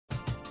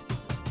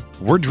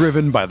We're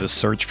driven by the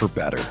search for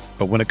better.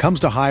 But when it comes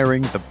to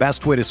hiring, the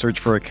best way to search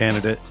for a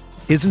candidate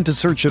isn't to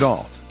search at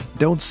all.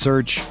 Don't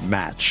search,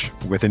 match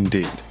with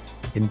Indeed.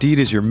 Indeed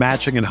is your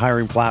matching and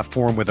hiring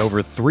platform with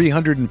over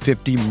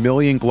 350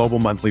 million global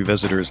monthly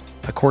visitors,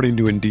 according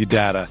to Indeed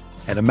data,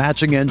 and a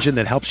matching engine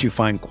that helps you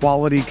find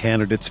quality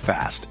candidates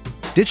fast.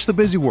 Ditch the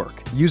busy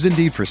work. Use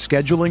Indeed for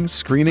scheduling,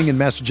 screening, and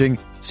messaging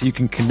so you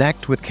can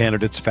connect with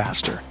candidates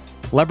faster.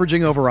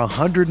 Leveraging over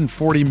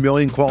 140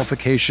 million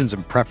qualifications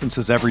and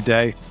preferences every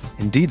day,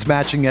 Indeed's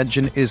matching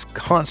engine is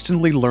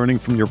constantly learning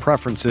from your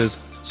preferences,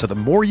 so the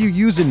more you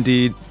use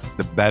Indeed,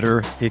 the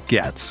better it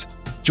gets.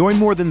 Join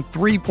more than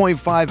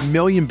 3.5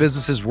 million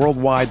businesses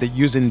worldwide that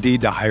use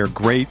Indeed to hire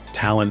great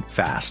talent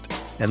fast.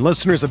 And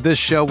listeners of this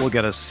show will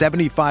get a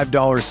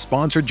 $75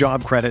 sponsored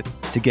job credit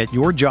to get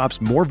your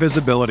jobs more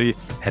visibility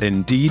at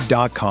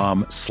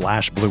Indeed.com/Blue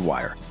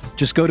Wire.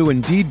 Just go to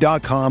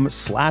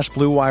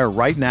Indeed.com/Blue Wire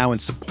right now and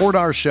support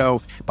our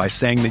show by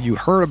saying that you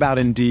heard about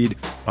Indeed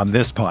on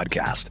this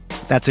podcast.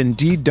 That's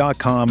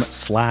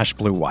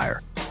Indeed.com/Blue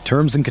Wire.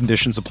 Terms and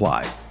conditions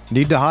apply.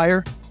 Need to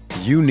hire?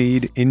 You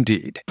need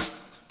Indeed.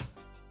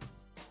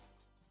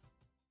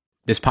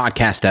 This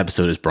podcast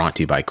episode is brought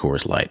to you by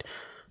Coors Light.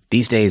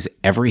 These days,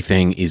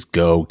 everything is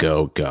go,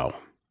 go, go.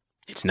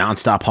 It's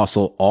nonstop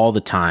hustle all the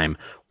time.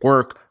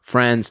 Work,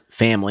 friends,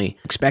 family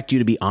expect you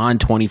to be on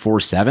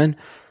 24/7.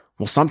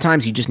 Well,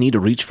 sometimes you just need to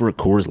reach for a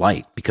Coors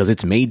Light because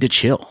it's made to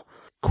chill.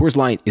 Coors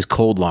Light is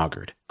cold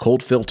lagered,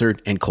 cold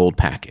filtered, and cold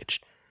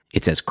packaged.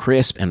 It's as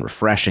crisp and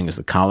refreshing as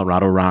the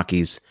Colorado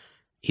Rockies.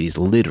 It is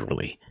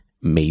literally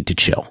made to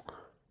chill.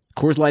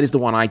 Coors Light is the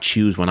one I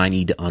choose when I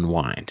need to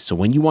unwind. So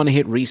when you want to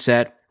hit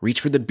reset,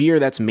 reach for the beer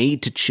that's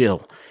made to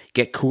chill.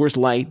 Get Coors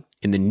Light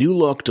in the new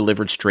look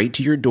delivered straight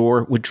to your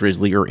door with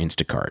Drizzly or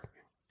Instacart.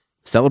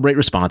 Celebrate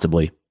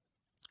responsibly.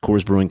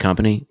 Coors Brewing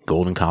Company,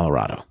 Golden,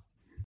 Colorado.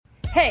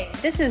 Hey,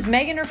 this is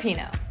Megan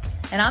Rapinoe.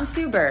 And I'm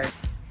Sue Bird.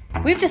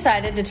 We've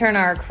decided to turn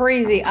our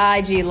crazy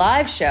IG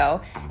live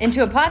show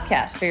into a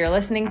podcast for your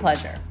listening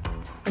pleasure.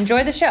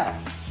 Enjoy the show.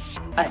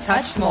 A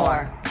Touch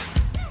More.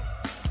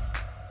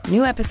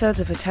 New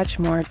episodes of A Touch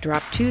More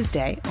drop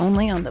Tuesday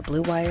only on the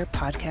Blue Wire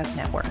Podcast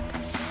Network.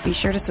 Be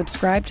sure to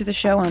subscribe to the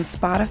show on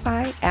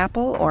Spotify,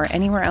 Apple, or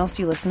anywhere else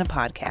you listen to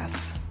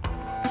podcasts.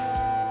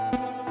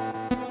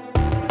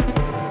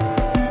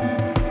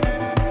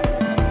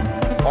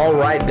 All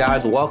right,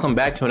 guys, welcome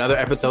back to another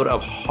episode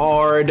of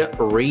Hard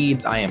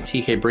Reads. I am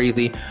TK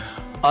Breezy.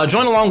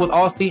 Join along with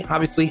Austin,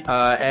 obviously,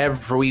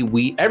 every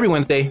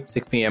Wednesday,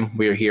 6 p.m.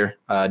 We are here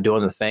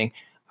doing the thing.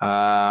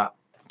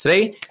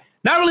 Today,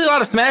 not really a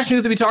lot of Smash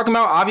news to be talking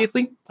about,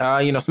 obviously.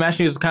 Smash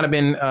news has kind of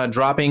been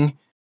dropping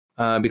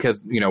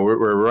because,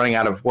 we're running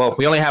out of,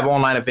 we only have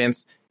online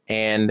events.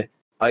 And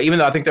even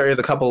though I think there is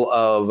a couple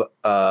of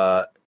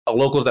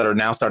locals that are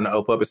now starting to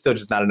open up, it's still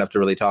just not enough to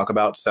really talk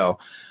about. So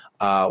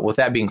with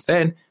that being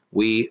said,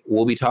 we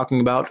will be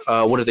talking about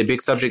what is a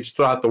big subject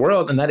throughout the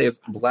world, and that is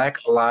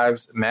Black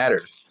Lives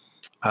Matter.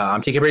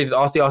 I'm TK Breezy.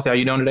 Austin, how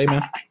you doing today,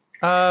 man?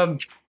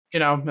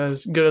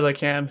 As good as I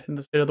can in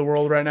the state of the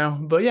world right now.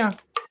 But yeah,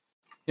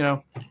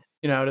 how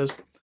it is.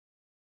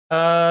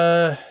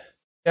 As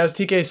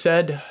TK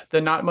said,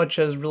 that not much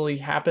has really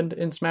happened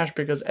in Smash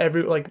because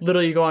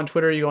literally you go on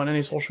Twitter, you go on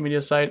any social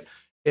media site,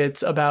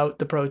 it's about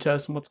the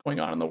protests and what's going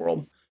on in the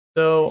world.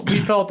 So we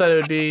felt that it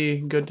would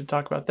be good to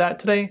talk about that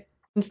today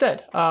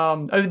instead.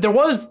 There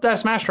was that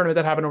Smash tournament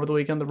that happened over the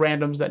weekend, the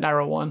randoms that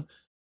Nairo won.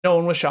 No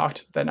one was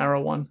shocked that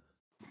Nairo won.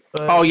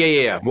 But, oh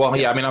yeah. Well,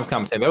 yeah. I mean, I was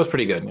commentating. That was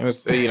pretty good. It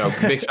was,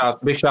 big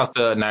shots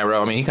to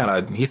Nairo. I mean,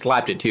 he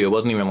slapped it too. It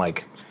wasn't even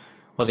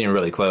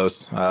really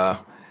close. The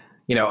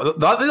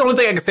only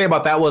thing I can say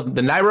about that was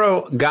the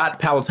Nairo got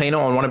Palutena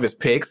on one of his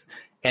picks,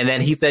 and then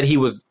he said he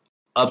was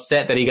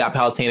upset that he got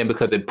Palutena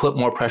because it put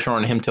more pressure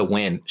on him to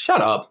win.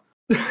 Shut up.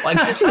 Like,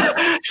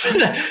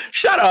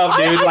 shut up,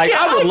 dude.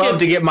 I would love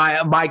to get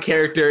my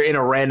character in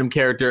a random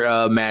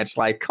character match.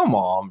 Like, come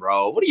on,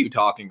 bro. What are you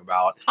talking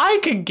about? I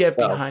could get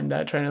behind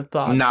that train of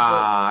thought.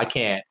 Nah, I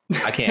can't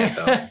though.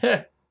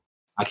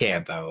 I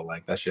can't though.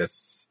 Like, that's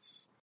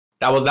just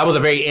that was a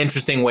very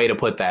interesting way to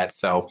put that.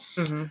 So,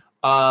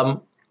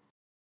 but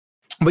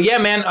yeah,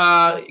 man,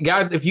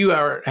 guys, if you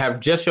have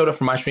just showed up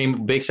for my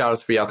stream, big shout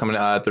outs for y'all coming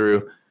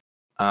through.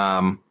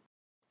 From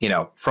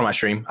my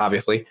stream,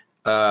 obviously.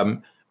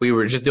 We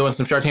were just doing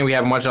some Shark Tank. We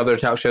have a bunch of other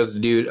talk shows to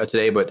do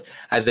today, but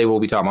as they will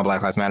be talking about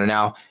Black Lives Matter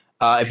now.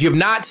 If you have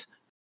not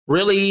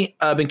really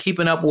been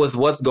keeping up with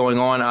what's going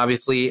on,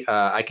 obviously,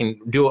 I can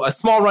do a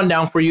small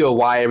rundown for you of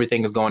why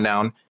everything is going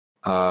down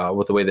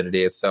with the way that it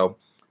is. So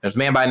there's a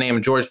man by the name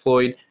of George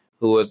Floyd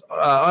who was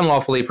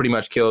unlawfully pretty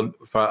much killed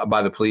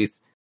by the police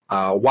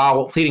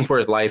while pleading for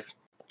his life,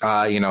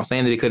 saying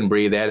that he couldn't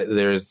breathe.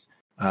 There's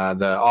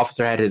the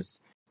officer had his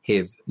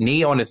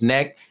knee on his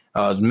neck.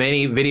 There's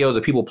many videos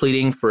of people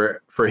pleading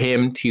for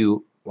him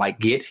to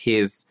get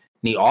his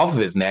knee off of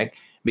his neck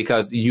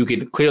because you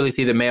could clearly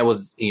see the man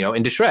was,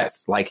 in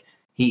distress. Like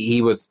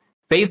he was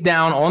face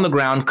down on the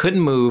ground, couldn't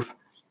move,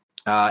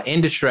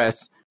 in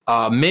distress.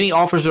 Many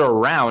officers are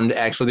around.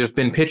 Actually, there's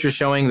been pictures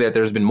showing that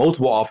there's been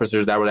multiple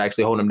officers that would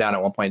actually hold him down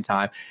at one point in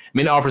time.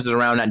 Many officers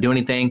around, not doing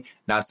anything,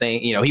 not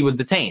saying, he was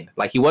detained.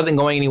 Like, he wasn't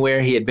going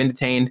anywhere. He had been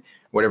detained,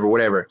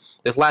 whatever.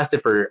 This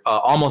lasted for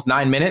almost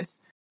 9 minutes.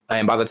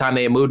 And by the time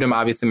they had moved him,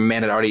 obviously, the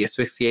man had already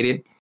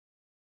asphyxiated,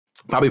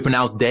 probably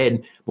pronounced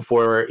dead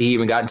before he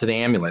even got into the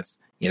ambulance.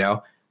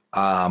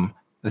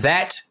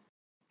 That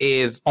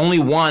is only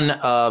one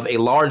of a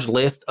large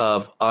list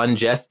of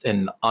unjust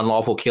and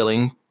unlawful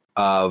killing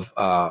of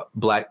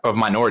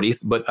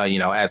minorities, but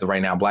as of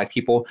right now, Black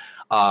people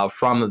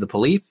from the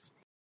police,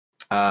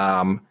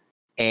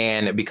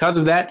 and because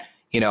of that,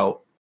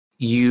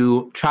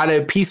 you try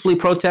to peacefully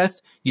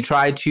protest. You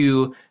try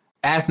to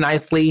ask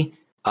nicely,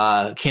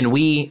 can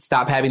we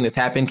stop having this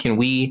happen? Can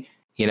we,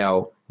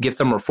 get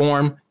some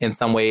reform in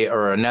some way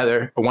or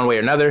another, or one way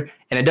or another?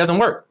 And it doesn't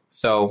work.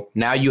 So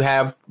now you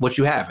have what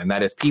you have, and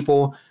that is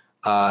people,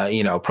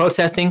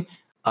 protesting.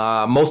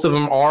 Most of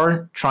them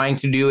are trying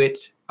to do it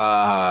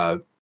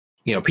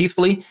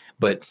peacefully,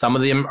 but some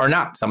of them are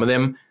not. Some of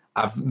them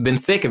I've been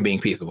sick of being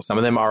peaceful. Some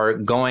of them are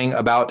going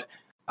about,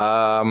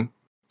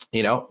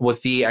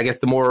 with the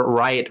more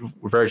riot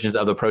versions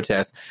of the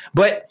protests.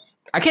 But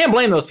I can't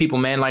blame those people,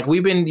 man. Like,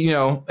 we've been,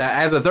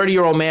 as a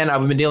 30-year-old man,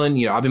 I've been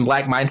dealing, I've been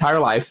Black my entire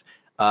life.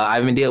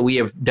 We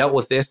have dealt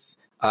with these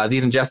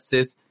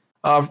injustices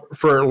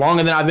for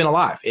longer than I've been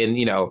alive. And,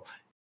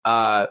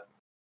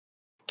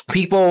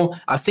 people,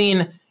 I've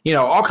seen,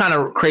 all kind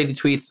of crazy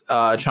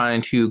tweets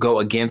trying to go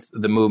against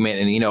the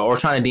movement and, or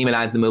trying to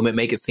demonize the movement,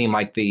 make it seem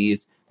like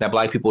that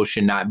Black people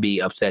should not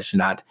be upset, should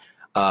not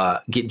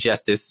get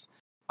justice,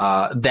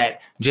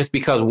 that just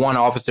because one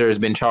officer has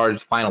been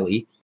charged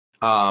finally,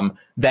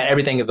 that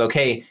everything is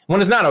okay, when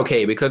it's not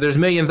okay, because there's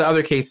millions of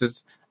other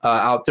cases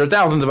out there,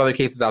 thousands of other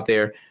cases out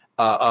there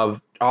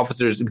of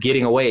officers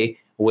getting away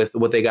with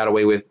what they got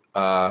away with,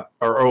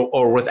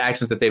 or with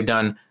actions that they've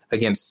done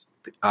against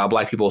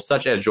Black people,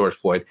 such as George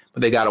Floyd,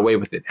 but they got away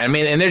with it. I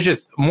mean, and there's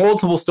just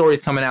multiple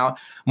stories coming out,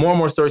 more and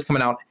more stories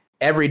coming out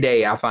every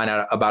day. I find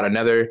out about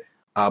another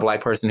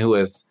Black person who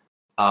has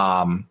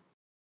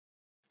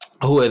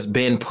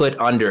been put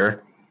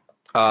under,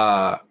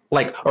 or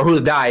who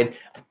has died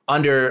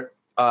under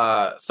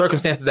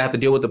circumstances that have to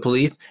deal with the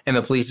police, and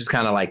the police just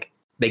kind of like,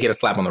 they get a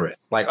slap on the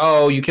wrist, like,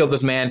 oh, you killed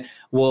this man,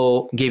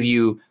 we'll give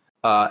you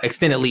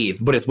extended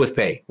leave, but it's with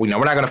pay. We're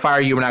not going to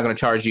fire you, we're not going to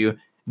charge you,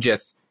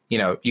 just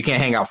you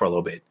can't hang out for a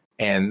little bit.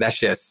 And that's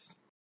just,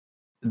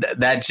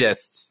 it's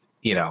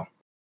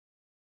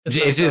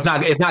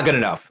not good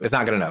enough. It's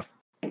not good enough.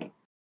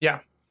 Yeah.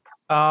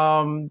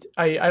 I don't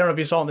know if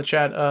you saw in the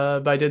chat,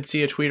 but I did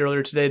see a tweet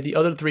earlier today. The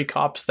other 3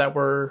 cops that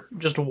were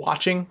just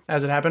watching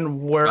as it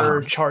happened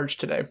were charged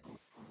today.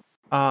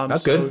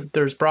 That's good.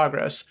 There's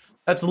progress.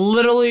 That's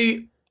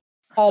literally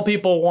all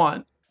people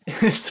want,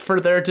 is for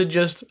there to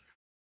just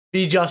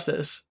be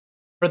justice,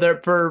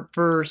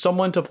 for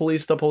someone to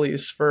police the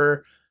police,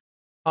 for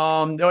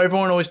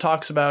everyone always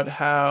talks about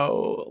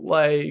how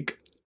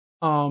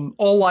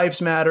all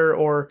lives matter,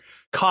 or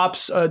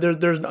cops,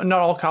 there's not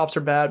all cops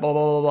are bad, blah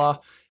blah blah blah.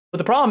 But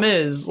the problem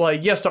is,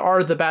 yes, there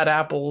are the bad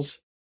apples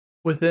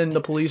within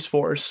the police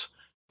force,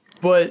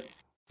 but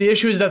the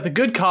issue is that the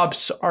good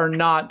cops are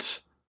not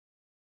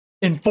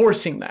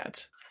enforcing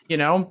that.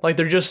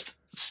 They're just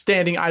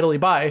standing idly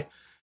by.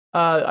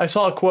 I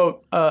saw a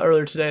quote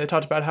earlier today that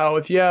talked about how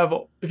if you have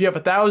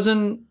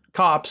 1,000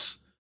 cops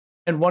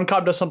and one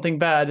cop does something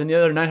bad and the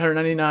other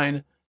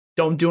 999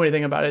 don't do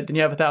anything about it, then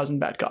you have 1,000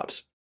 bad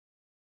cops.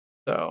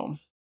 So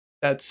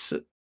that's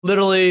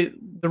literally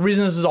the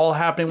reason this is all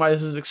happening, why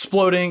this is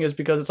exploding, is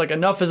because it's like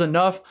enough is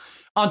enough.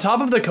 On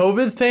top of the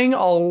COVID thing,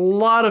 a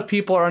lot of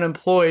people are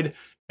unemployed,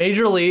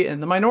 majorly in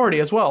the minority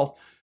as well.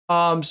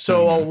 A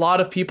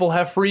lot of people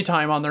have free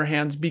time on their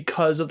hands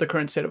because of the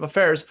current state of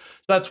affairs. So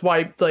that's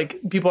why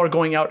people are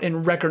going out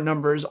in record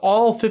numbers.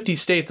 All 50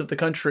 states of the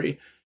country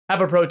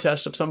have a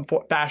protest of some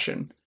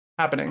fashion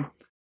happening.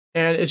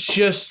 And it's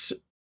just,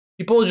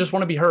 people just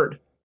want to be heard.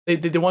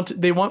 They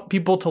want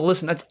people to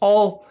listen. That's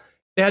all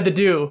they had to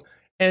do.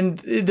 And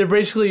they're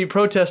basically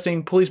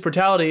protesting police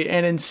brutality.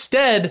 And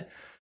instead,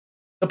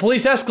 the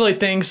police escalate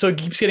things, so it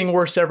keeps getting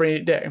worse every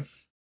day.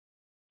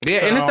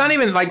 Yeah, and it's not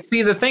even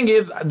the thing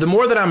is, the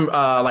more that I'm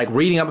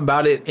reading up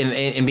about it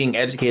and being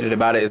educated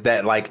about it, is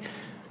that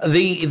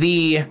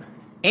the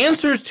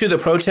answers to the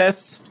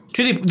protests,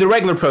 to the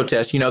regular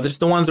protests, just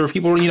the ones where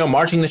people are,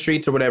 marching the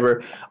streets or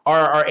whatever,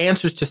 are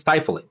answers to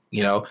stifle it.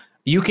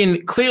 You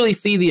can clearly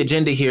see the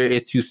agenda here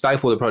is to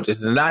stifle the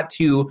protests, and not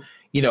to,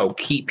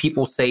 keep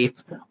people safe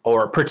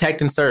or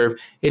protect and serve.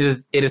 It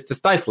is to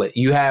stifle it.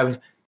 You have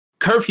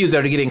curfews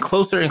that are getting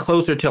closer and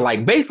closer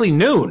to basically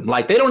noon.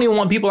 They don't even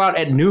want people out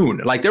at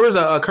noon. There was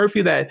a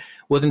curfew that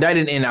was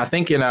indicted in, I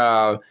think in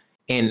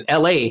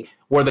LA,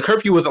 where the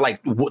curfew was at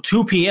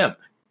 2 p.m.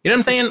 You know what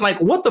I'm saying?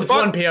 What the fuck?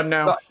 It's 1 p.m.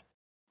 now.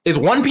 It's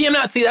 1 p.m.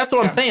 now. See, that's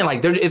what I'm saying.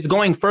 It's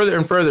going further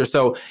and further.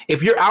 So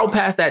if you're out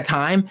past that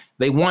time,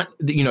 they want,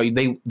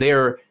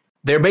 they're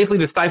basically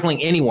just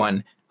stifling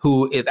anyone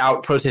who is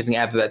out protesting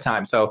after that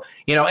time. So,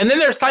 you know, and then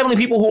there's silently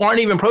people who aren't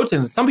even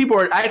protesting. Some people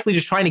are actually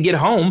just trying to get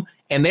home,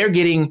 and they're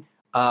getting,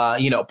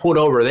 you know, pulled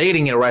over, they're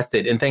getting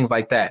arrested and things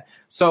like that.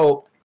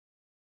 So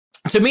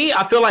to me,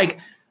 I feel like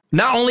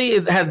not only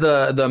has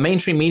the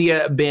mainstream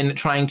media been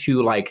trying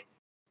to like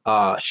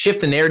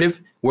shift the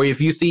narrative, where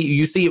if you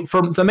see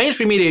from the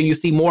mainstream media, you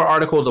see more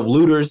articles of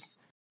looters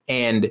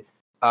and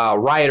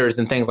rioters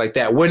and things like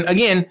that. When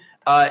again,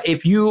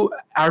 if you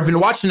have been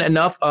watching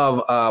enough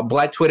of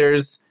Black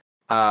Twitters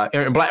or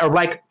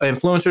Black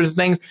influencers and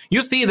things,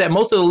 you see that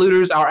most of the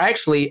looters are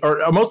actually,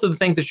 or most of the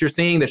things that you're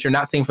seeing that you're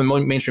not seeing from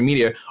mainstream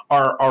media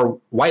are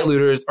white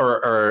looters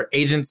or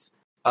agents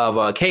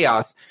of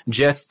chaos,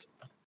 just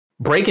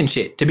breaking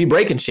shit to be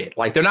breaking shit.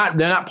 Like they're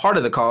not part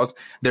of the cause.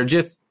 They're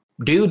just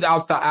dudes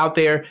out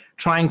there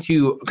trying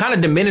to kind of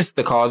diminish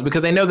the cause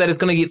because they know that it's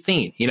going to get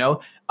seen. You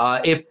know,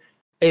 if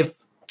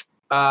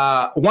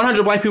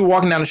 100 Black people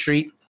walking down the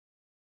street,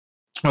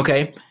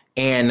 okay,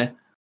 and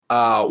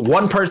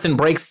one person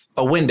breaks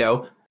a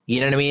window, you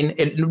know what I mean?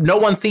 No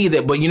one sees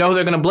it, but you know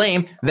they're going to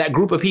blame that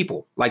group of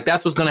people. Like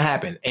that's what's going to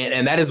happen,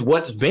 and that is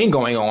what's been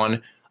going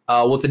on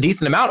with a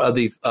decent amount of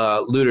these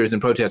looters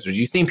and protesters.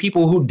 You've seen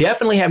people who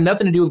definitely have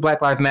nothing to do with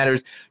Black Lives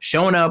Matters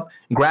showing up,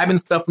 grabbing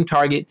stuff from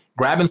Target,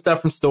 grabbing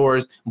stuff from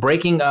stores,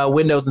 breaking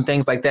windows and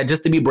things like that,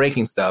 just to be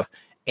breaking stuff.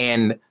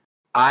 And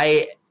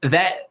that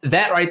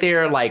right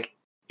there, like,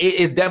 it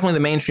is definitely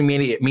the mainstream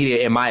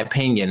media, in my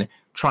opinion,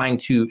 trying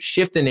to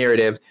shift the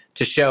narrative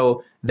to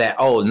show that,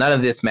 oh, none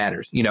of this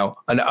matters, you know,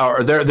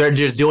 or they're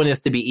just doing this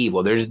to be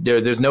evil. There's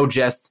no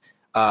justice,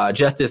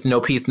 no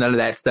peace, none of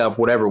that stuff,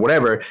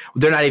 whatever.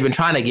 They're not even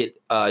trying to get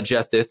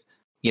justice,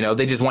 you know,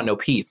 they just want no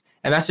peace.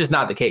 And that's just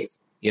not the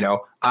case. You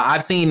know,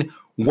 I've seen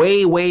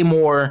way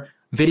more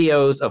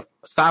videos of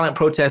silent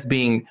protests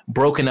being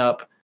broken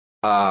up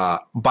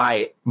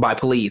by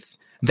police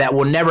that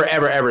will never,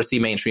 ever see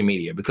mainstream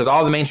media, because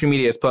all the mainstream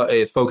media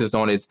is focused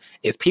on is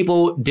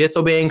people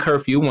disobeying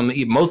curfew when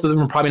most of them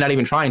are probably not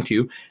even trying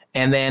to.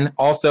 And then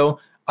also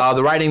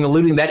the rioting, the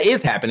looting that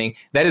is happening,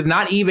 that is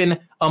not even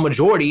a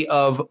majority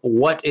of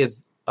what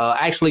is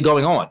actually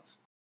going on.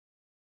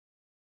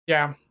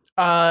 Yeah.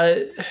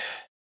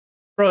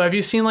 Bro, have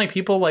you seen like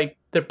people like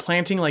they're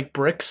planting like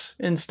bricks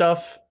and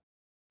stuff,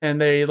 and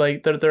they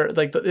like they're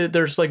like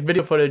there's like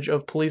video footage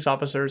of police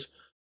officers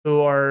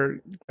who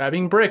are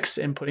grabbing bricks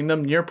and putting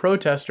them near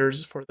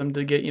protesters for them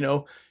to get, you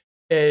know,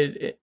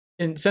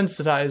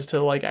 insensitized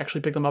to like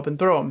actually pick them up and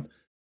throw them.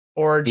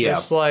 Or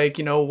just like,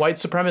 you know, white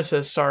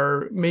supremacists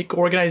are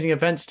organizing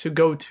events to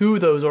go to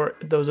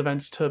those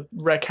events to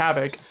wreak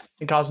havoc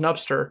and cause an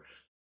upstir.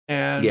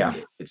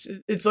 And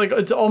it's like,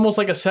 it's almost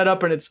like a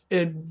setup,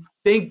 and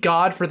thank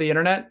God for the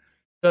internet,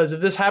 because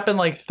if this happened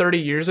like 30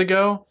 years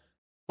ago,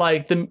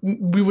 like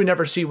we would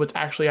never see what's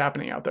actually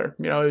happening out there.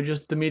 You know,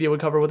 just the media would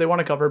cover what they want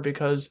to cover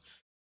because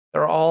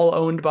they're all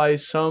owned by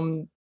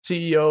some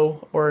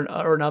CEO or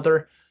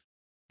another.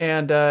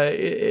 And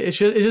it's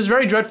just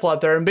very dreadful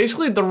out there. And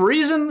basically the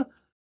reason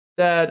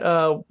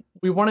that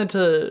we wanted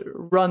to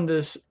run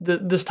this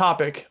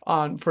topic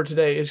on for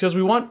today is because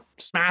we want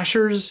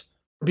smashers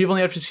or people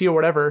in the FTC or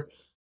whatever.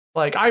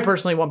 Like, I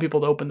personally want people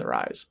to open their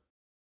eyes.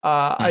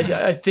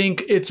 I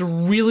think it's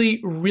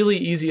really, really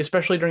easy,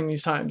 especially during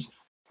these times,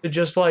 to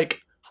just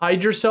like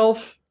hide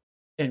yourself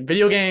in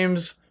video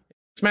games,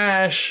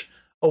 Smash,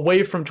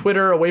 away from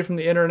Twitter, away from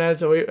the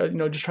internet, away, you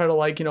know, just try to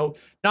like, you know,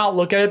 not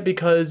look at it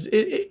because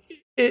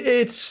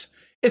it's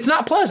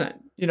not pleasant,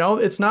 you know,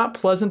 it's not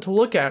pleasant to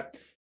look at.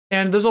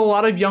 And there's a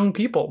lot of young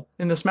people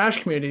in the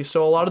Smash community,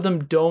 so a lot of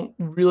them don't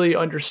really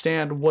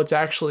understand what's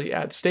actually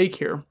at stake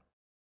here.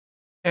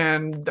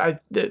 And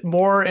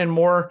more and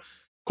more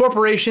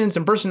corporations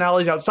and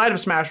personalities outside of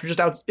Smash, or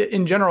just out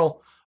in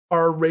general,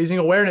 are raising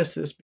awareness to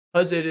this,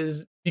 because it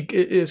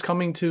is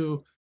coming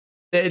to,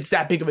 it's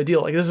that big of a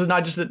deal. Like, this is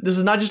not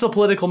just a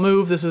political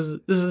move. This has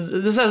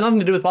nothing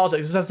to do with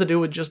politics. This has to do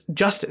with just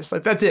justice.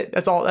 Like, that's it.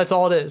 That's all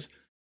it is.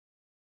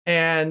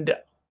 And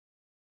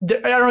I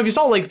don't know if you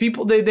saw, like,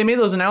 people, they made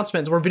those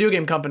announcements where video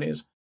game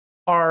companies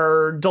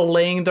are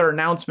delaying their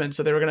announcements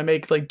that they were going to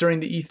make like during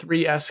the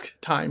E3-esque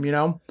time, you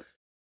know,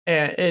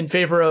 and in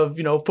favor of,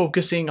 you know,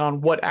 focusing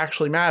on what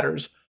actually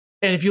matters.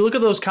 And if you look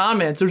at those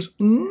comments, there's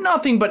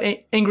nothing but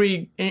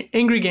angry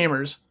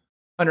gamers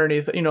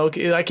underneath. You know,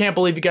 I can't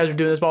believe you guys are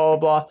doing this, blah, blah,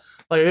 blah.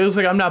 Like, it looks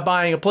like I'm not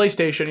buying a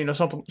PlayStation, you know,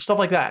 stuff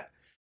like that.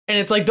 And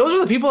it's like, those are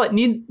the people that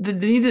need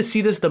to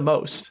see this the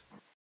most.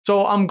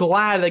 So I'm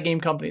glad that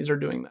game companies are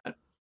doing that.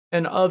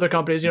 And other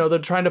companies, you know, they're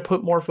trying to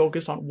put more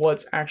focus on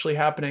what's actually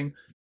happening.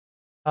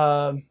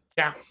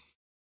 Yeah.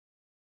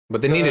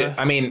 But they need it.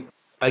 I mean,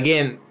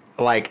 again,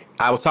 like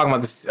I was talking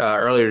about this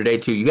earlier today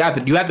too. You have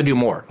to do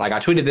more. Like, I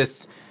tweeted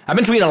this. I've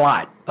been tweeting a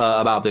lot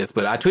about this,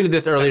 but I tweeted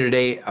this earlier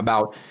today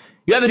about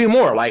you have to do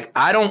more. Like,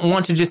 I don't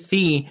want to just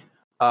see,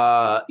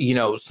 you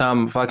know,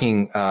 some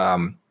fucking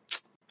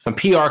some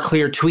PR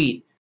clear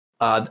tweet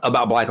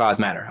about Black Lives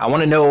Matter. I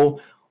want to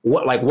know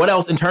what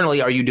else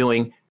internally are you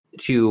doing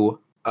to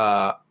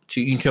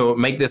to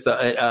make this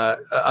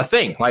a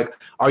thing? Like,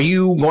 are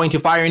you going to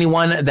fire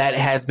anyone that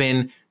has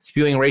been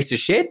spewing racist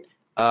shit?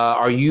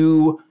 Are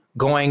you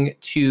going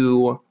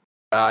to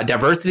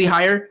diversity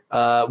hire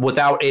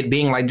without it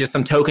being like just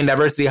some token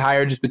diversity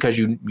hire just because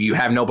you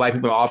have no black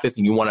people in office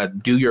and you want to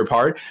do your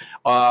part?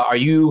 Are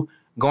you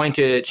going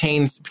to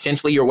change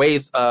potentially your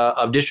ways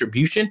of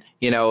distribution?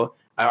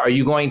 Are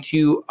you going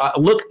to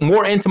look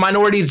more into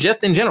minorities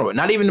just in general?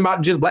 Not even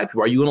about just black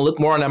people. Are you going to look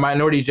more on the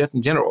minorities just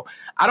in general?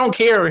 I don't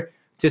care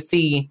to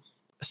see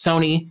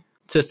Sony,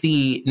 to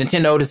see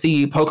Nintendo, to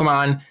see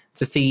Pokemon,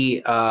 to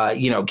see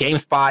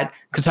GameSpot,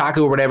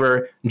 Kotaku, or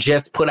whatever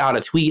just put out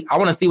a tweet. I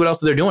want to see what else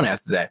they're doing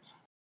after that.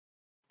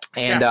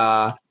 And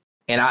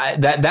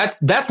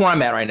that's where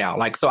I'm at right now.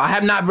 Like, so I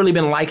have not really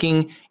been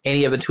liking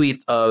any of the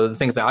tweets of the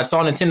things that I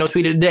saw Nintendo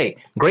tweeted today.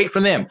 Great for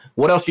them.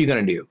 What else are you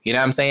gonna do? You know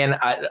what I'm saying?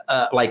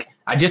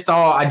 I just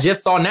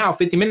saw now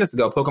 50 minutes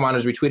ago, Pokemon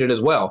has retweeted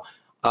as well.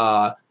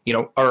 Or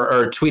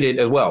tweeted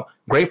as well.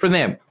 Great for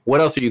them.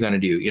 What else are you gonna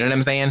do? You know what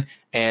I'm saying?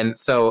 And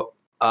so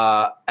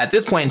at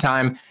this point in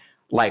time,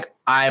 like,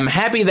 I'm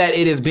happy that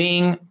it is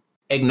being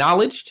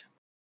acknowledged,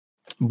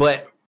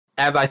 but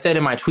as I said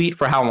in my tweet,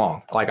 for how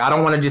long? Like, I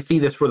don't want to just see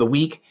this for the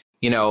week.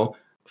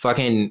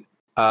 Fucking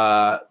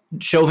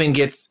Chauvin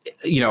gets,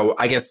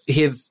 I guess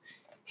his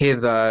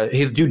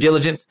due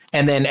diligence,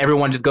 and then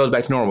everyone just goes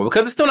back to normal,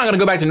 because it's still not going to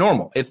go back to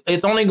normal.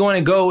 It's only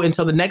going to go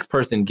until the next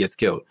person gets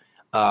killed.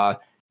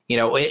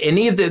 It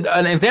needs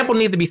an example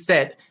needs to be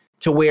set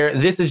to where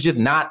this is just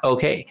not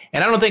okay.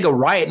 And I don't think a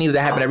riot needs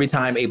to happen every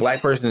time a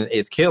black person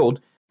is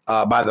killed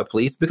by the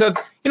police, because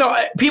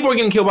people are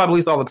getting killed by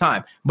police all the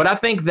time. But I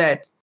think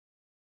that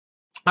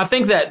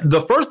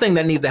the first thing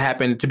that needs to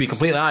happen, to be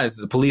completely honest,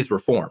 is police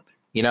reform.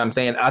 You know what I'm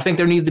saying? I think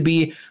there needs to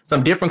be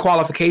some different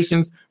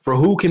qualifications for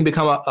who can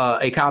become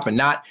a cop, and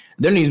not,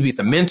 there needs to be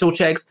some mental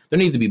checks. There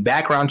needs to be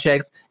background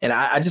checks. And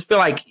I just feel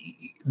like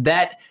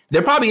that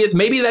there probably is,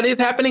 maybe that is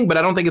happening, but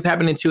I don't think it's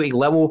happening to a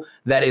level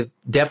that is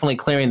definitely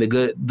clearing the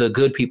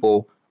good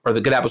people, or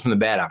the good apples from the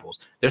bad apples.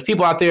 There's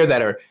people out there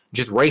that are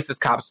just racist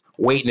cops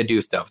waiting to do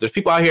stuff. There's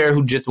people out here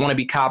who just want to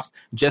be cops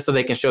just so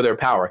they can show their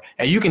power.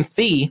 And you can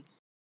see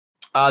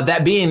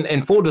that being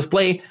in full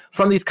display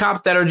from these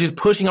cops that are just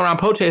pushing around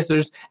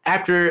protesters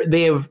after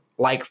they have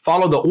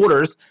followed the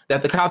orders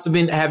that the cops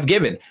have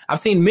given. I've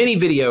seen many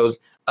videos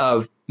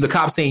of the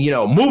cops saying,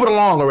 move it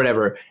along or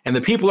whatever, and the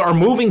people are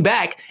moving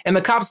back, and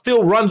the cop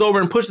still runs over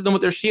and pushes them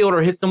with their shield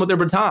or hits them with their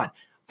baton.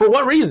 For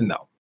what reason,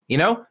 though?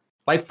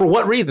 For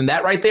what reason?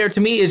 That right there to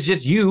me is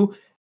just you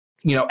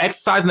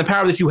exercising the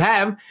power that you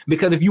have.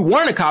 Because if you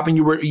weren't a cop and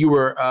you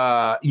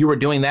were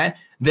doing that,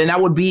 then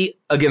that would be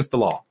against the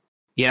law.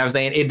 You know what I'm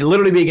saying? It'd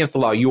literally be against the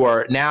law. You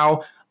are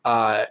now,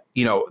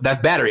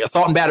 that's battery,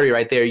 assault and battery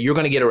right there. You're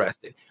going to get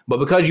arrested. But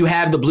because you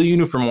have the blue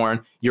uniform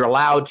on, you're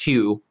allowed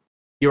to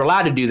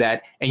do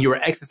that, and you're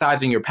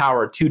exercising your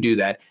power to do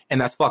that. And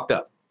that's fucked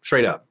up,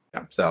 straight up.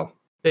 Yeah. So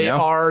they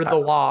are the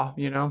law,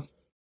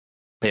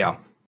 Yeah.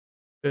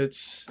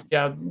 It's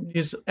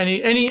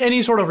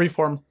any sort of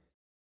reform,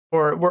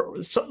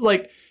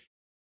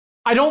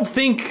 I don't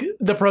think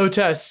the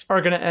protests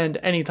are going to end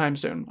anytime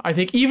soon. I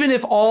think even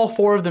if all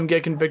 4 of them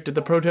get convicted,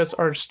 the protests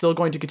are still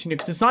going to continue,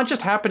 because it's not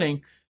just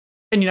happening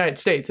in the United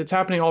States. It's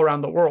happening all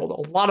around the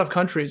world. A lot of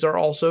countries are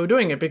also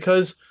doing it,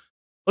 because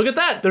look at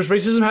that. There's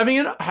racism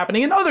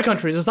happening in other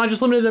countries. It's not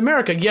just limited to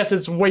America. Yes,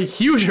 it's way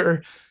huger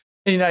in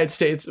the United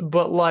States,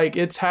 but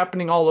it's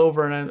happening all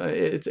over. And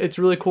it's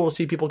really cool to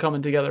see people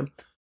coming together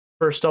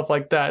for stuff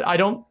like that. I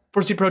don't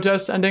foresee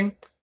protests ending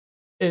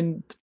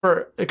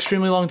for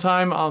extremely long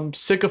time. I'm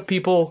sick of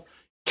people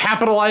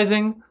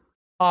capitalizing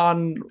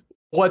on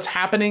what's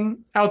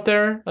happening out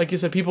there. Like you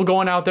said, people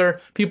going out there,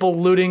 people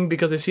looting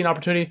because they see an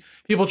opportunity,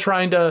 people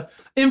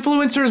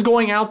influencers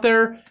going out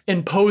there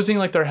and posing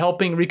like they're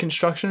helping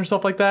reconstruction or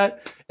stuff like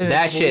that. And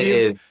that shit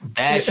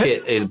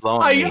is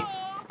blowing me.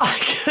 I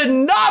could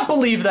not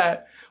believe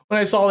that when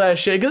I saw that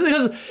shit,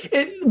 because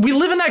we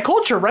live in that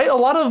culture, right? A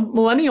lot of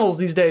millennials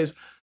these days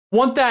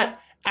want that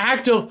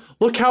act of,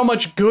 look how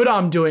much good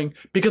I'm doing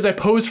because I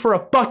posed for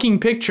a fucking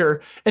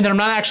picture and then I'm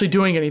not actually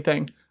doing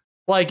anything.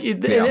 And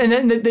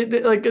then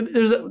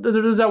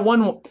there's that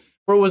one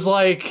where it was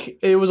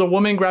a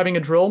woman grabbing a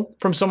drill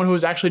from someone who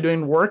was actually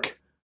doing work.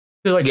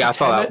 I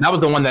saw that. That was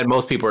the one that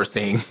most people are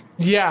seeing.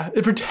 Yeah,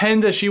 they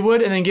pretend that she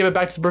would and then give it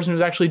back to the person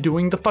who's actually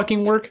doing the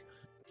fucking work.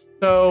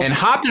 And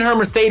hopped in her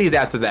Mercedes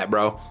after that,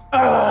 bro.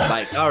 All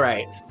right.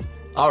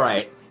 All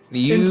right.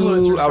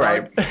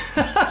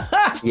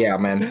 Yeah,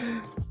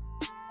 man.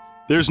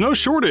 There's no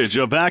shortage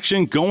of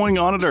action going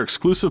on at our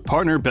exclusive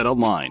partner,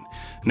 BetOnline.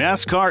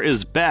 NASCAR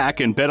is back,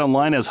 and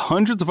BetOnline has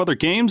hundreds of other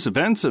games,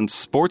 events, and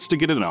sports to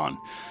get in on.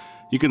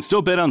 You can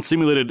still bet on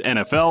simulated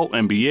NFL,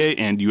 NBA,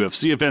 and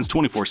UFC events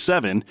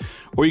 24/7,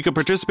 or you can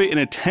participate in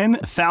a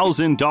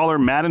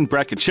 $10,000 Madden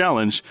Bracket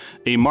Challenge,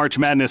 a March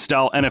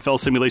Madness-style NFL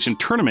simulation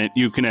tournament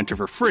you can enter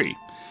for free.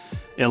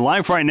 And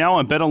live right now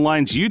on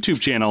BetOnline's YouTube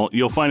channel,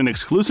 you'll find an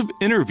exclusive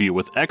interview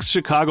with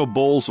ex-Chicago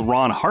Bulls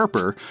Ron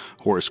Harper,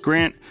 Horace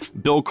Grant,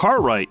 Bill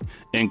Cartwright,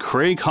 and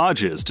Craig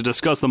Hodges to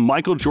discuss the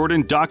Michael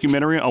Jordan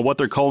documentary on what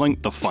they're calling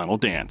The Final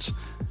Dance.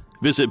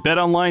 Visit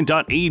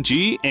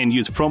betonline.ag and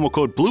use promo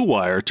code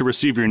BlueWire to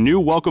receive your new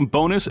welcome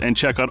bonus and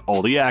check out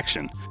all the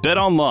action.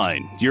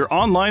 BetOnline, your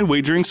online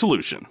wagering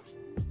solution.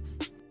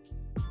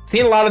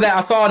 Seeing a lot of that.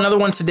 I saw another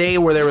one today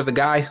where there was a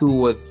guy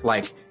who was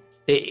like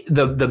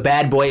the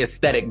bad boy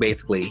aesthetic.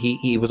 Basically,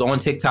 he was on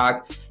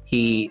TikTok.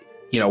 He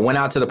went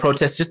out to the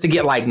protest just to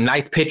get like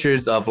nice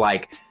pictures of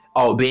like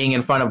being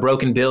in front of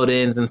broken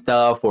buildings and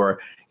stuff, or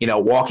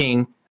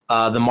walking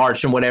the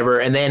march and whatever.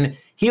 And then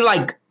he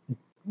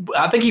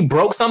I think he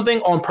broke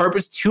something on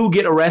purpose to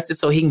get arrested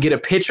so he can get a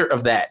picture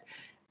of that.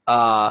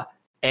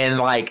 And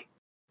like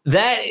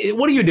that,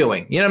 what are you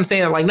doing? You know what I'm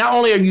saying? Like, not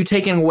only are you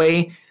taking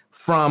away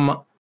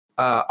from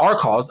our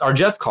cause, our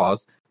just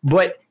cause,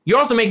 but you're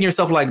also making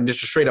yourself like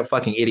just a straight up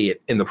fucking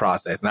idiot in the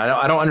process. And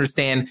I don't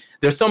understand.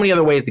 There's so many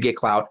other ways to get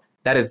clout.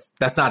 That's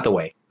not the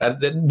way.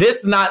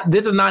 This is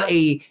not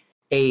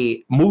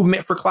a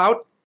movement for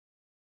clout.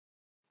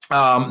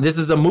 This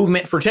is a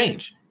movement for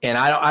change. And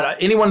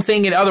anyone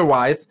saying it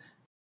otherwise,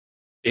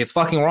 it's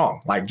fucking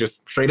wrong. Like,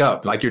 just straight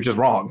up, like, you're just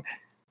wrong.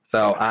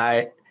 So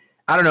I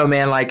don't know,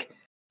 man. Like,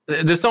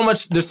 there's so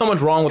much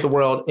wrong with the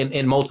world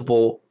in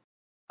multiple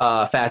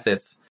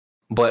facets.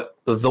 But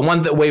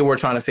the way we're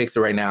trying to fix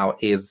it right now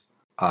is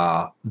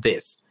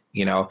this,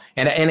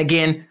 And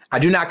again, I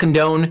do not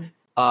condone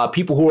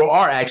people who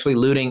are actually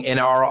looting and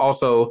are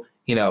also,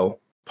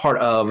 part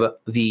of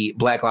the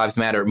Black Lives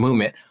Matter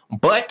movement.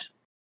 But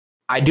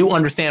I do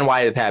understand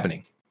why it is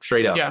happening.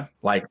 Straight up. Yeah.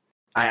 Like,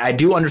 I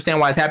do understand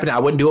why it's happening. I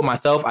wouldn't do it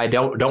myself. I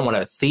don't want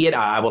to see it.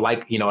 I would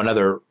like,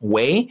 another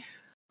way.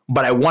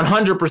 But I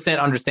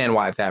 100% understand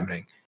why it's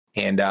happening.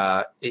 And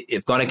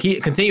it's going to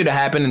continue to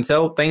happen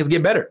until things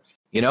get better.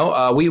 We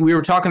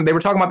were talking. They were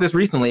talking about this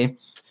recently.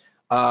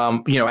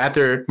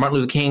 After Martin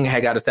Luther King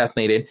got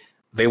assassinated,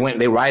 they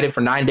rioted for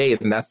 9 days,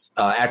 and that's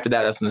after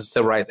that's when the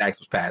Civil Rights Act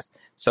was passed.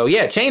 So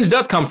yeah, change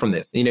does come from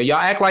this. Y'all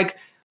act like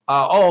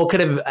it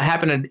could have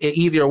happened an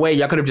easier way.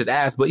 Y'all could have just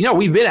asked, but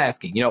we've been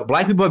asking.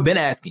 Black people have been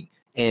asking,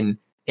 and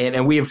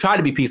we have tried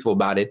to be peaceful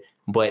about it,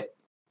 but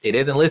it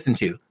isn't listened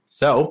to.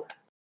 So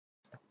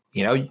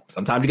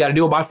sometimes you got to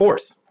do it by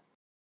force.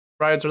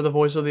 Riots are the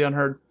voice of the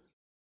unheard.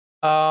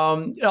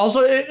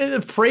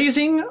 Also,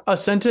 phrasing a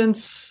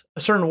sentence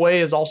a certain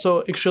way is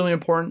also extremely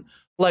important.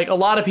 Like, a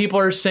lot of people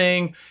are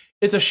saying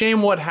it's a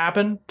shame what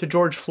happened to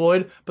George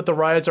Floyd, but the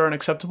riots are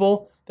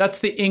unacceptable. That's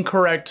the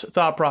incorrect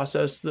thought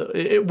process.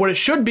 What it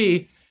should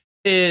be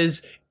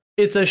is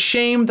it's a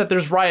shame that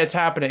there's riots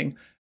happening,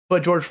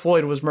 but George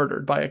Floyd was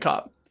murdered by a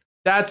cop.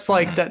 That's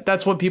like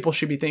that's what people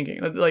should be thinking.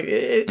 Like,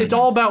 it's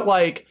all about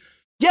like,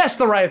 yes,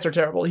 the riots are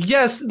terrible.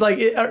 Yes, like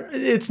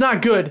it's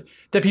not good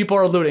that people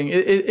are looting.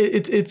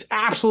 It's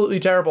absolutely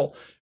terrible.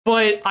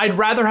 But I'd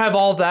rather have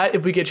all of that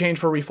if we get change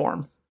for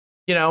reform.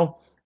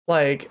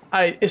 Like,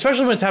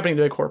 especially when it's happening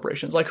to big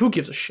corporations. Like, who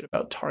gives a shit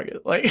about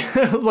Target? Like,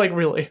 like,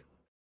 really.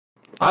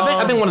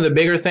 I think one of the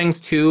bigger things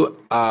too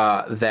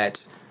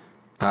that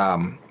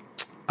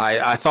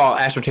I saw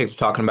Astro Takes was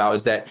talking about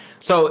is that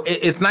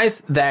it's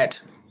nice that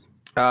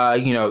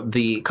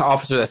the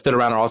officers that stood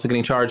around are also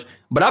getting charged.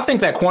 But I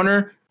think that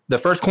the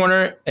first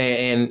corner,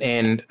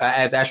 and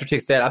as Astro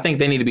Takes said, I think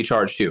they need to be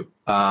charged too.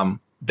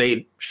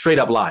 They straight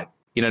up lied.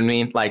 You know what I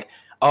mean? Like,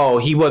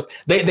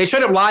 they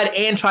straight up lied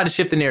and tried to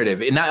shift the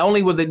narrative. And not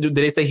only did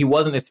they say he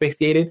wasn't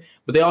asphyxiated,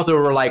 but they also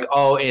were like,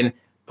 and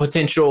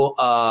potential,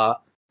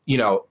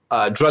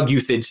 drug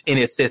usage in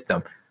his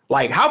system.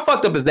 Like, how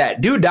fucked up is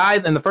that? Dude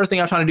dies, and the first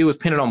thing I'm trying to do is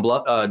pin it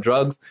on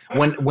drugs.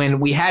 When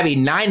we have a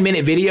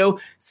 9-minute video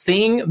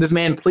seeing this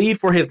man plead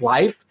for his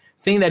life,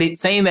 saying that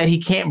he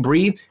can't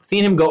breathe,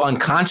 seeing him go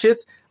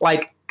unconscious.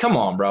 Like, come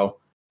on, bro.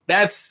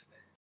 That's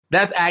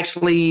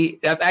actually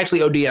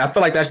OD, and I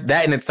feel like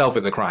that in itself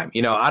is a crime.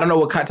 I don't know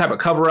what type of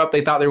cover up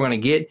they thought they were going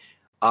to get,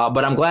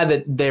 but I'm glad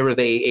that there was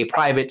a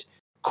private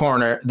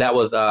coroner that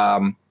was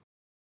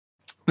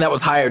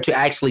hired to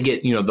actually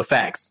get the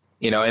facts.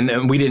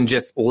 And we didn't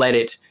just let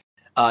it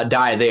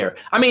die there.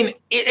 I mean,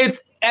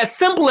 it's as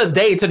simple as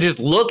day to just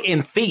look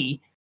and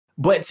see,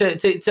 but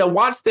to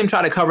watch them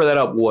try to cover that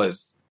up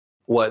was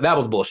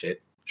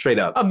bullshit. Straight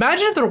up.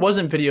 Imagine if there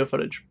wasn't video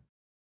footage.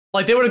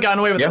 Like, they would have gotten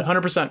away with it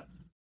 100%.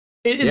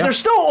 They're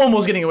still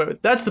almost getting away with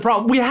it. That's the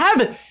problem. We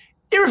have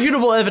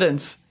irrefutable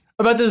evidence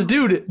about this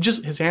dude,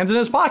 just his hands in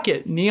his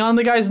pocket, knee on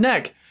the guy's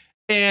neck,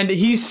 and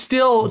he's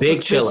still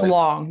took this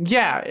long.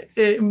 Yeah,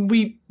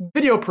 we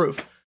video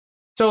proof.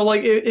 So,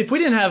 like, if we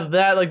didn't have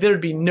that, like,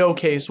 there'd be no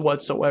case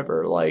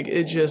whatsoever. Like,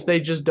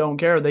 they just don't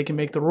care. They can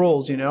make the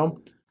rules,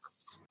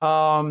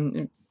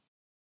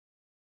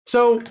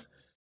 So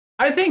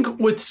I think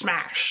with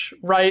Smash,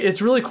 right,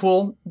 it's really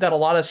cool that a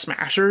lot of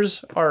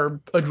Smashers are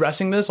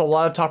addressing this. A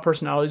lot of top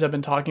personalities have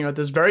been talking about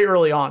this very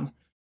early on.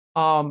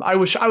 I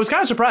was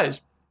kind of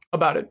surprised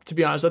about it, to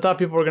be honest. I thought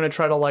people were going to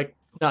try to, like,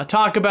 not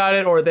talk about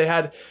it, or they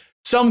had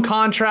some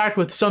contract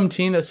with some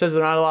team that says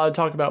they're not allowed to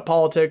talk about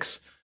politics.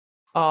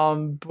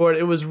 But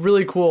it was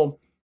really cool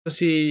to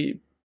see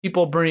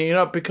people bringing it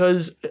up,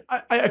 because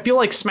I feel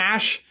like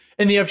Smash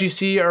and the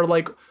FGC are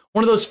like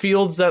one of those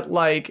fields that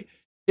like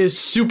is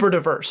super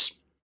diverse,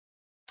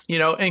 you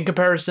know, in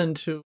comparison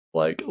to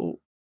like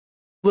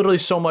literally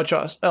so much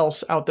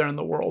else out there in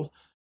the world.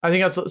 I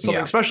think that's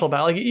something special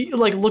about it.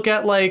 Like look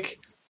at like,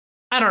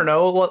 I don't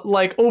know,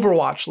 like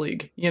Overwatch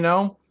League, you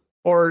know,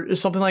 or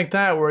something like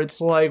that, where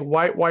it's like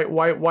white,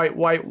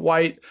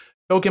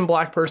 token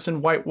black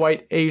person,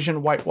 white,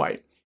 Asian,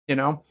 white, you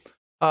know,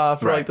 for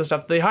like the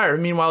stuff they hire.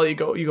 Meanwhile, you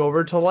go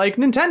over to like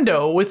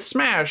Nintendo with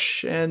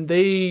Smash, and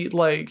they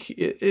like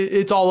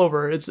it's all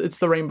over. It's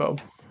the rainbow.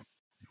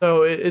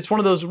 So it's one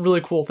of those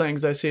really cool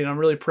things I see, and I'm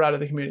really proud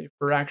of the community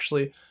for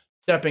actually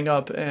stepping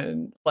up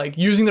and like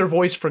using their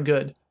voice for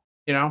good,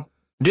 you know?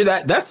 Dude,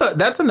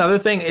 that's another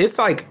thing. It's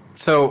like,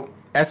 so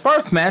as far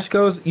as Smash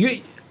goes,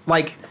 you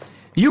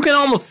can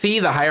almost see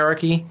the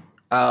hierarchy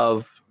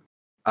of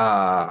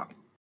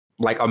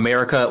like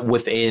America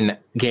within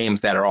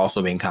games that are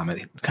also being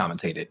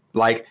commentated.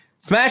 Like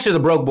Smash is a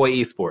broke boy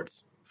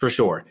esports for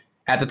sure.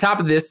 At the top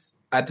of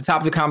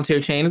the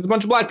commentary chain is a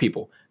bunch of black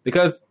people,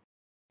 because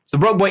it's a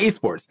broke boy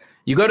esports.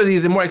 You go to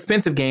these more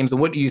expensive games,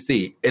 and what do you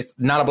see? It's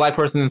not a black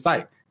person in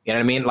sight. You know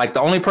what I mean? Like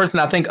the only person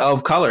I think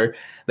of color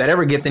that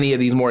ever gets any of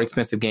these more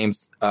expensive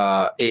games,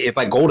 it's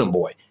like Golden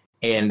Boy,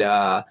 and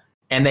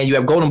then you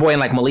have Golden Boy and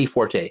like Malik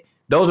Forte.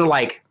 Those are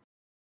like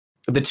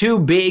the two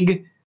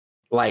big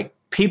like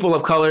people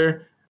of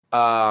color,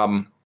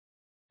 commentators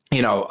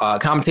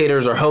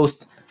or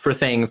hosts for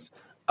things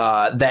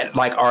that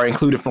like are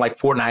included from like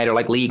Fortnite or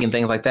like League and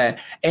things like that.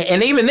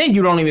 And even then,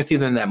 you don't even see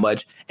them that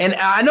much. And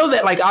I know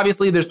that like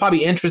obviously there's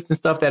probably interest and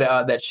stuff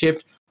that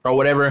shift or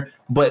whatever,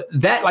 but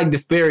that like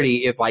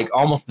disparity is like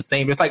almost the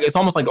same. It's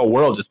almost like a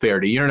world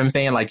disparity. You know what I'm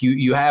saying? Like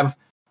you have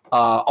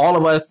all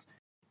of us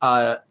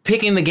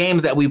picking the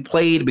games that we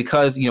played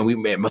because, you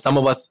know, some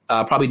of us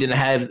probably didn't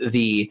have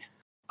the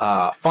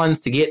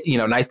funds to get, you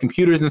know, nice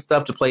computers and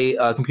stuff to play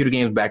computer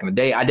games back in the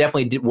day. I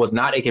definitely was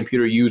not a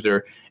computer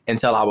user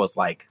until I was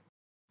like,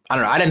 I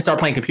don't know. I didn't start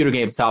playing computer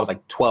games until I was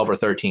like 12 or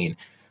 13.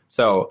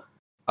 So,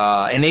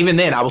 and even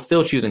then I was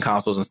still choosing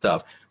consoles and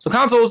stuff. So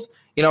consoles,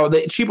 you know,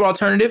 the cheaper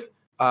alternative.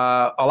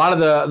 A lot of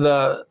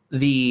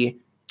the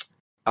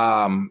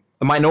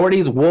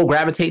minorities will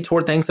gravitate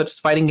toward things such as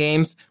fighting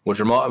games,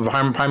 which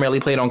are primarily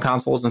played on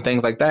consoles and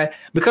things like that,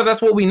 because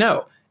that's what we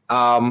know.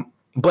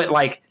 But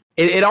like,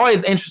 it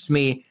always interests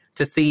me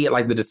to see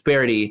like the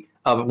disparity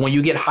of when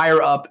you get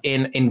higher up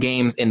in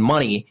games in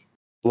money,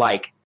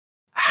 like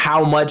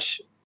how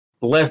much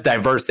less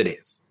diverse it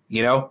is.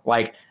 You know,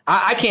 like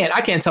I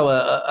can't tell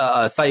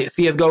a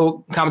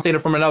CS:GO commentator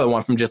from another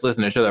one from just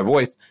listening to their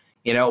voice.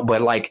 You know,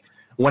 but like.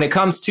 When it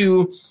comes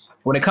to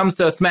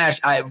Smash,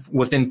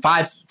 within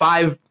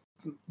five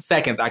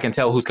seconds I can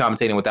tell who's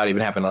commentating without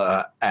even having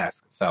to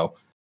ask. So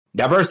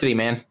diversity,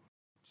 man,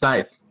 it's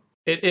nice.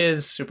 It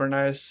is super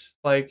nice.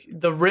 Like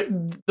the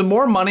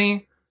more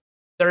money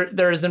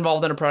there is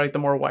involved in a product, the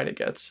more white it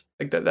gets.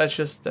 Like that's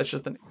just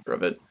the nature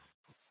of it.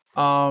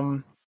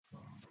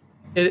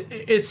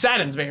 It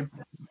saddens me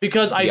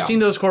because I've seen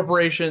those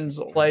corporations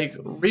like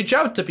reach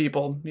out to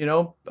people. You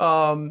know,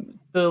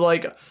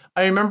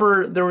 I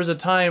remember there was a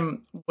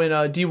time when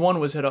D1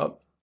 was hit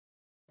up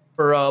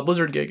for a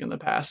Blizzard gig in the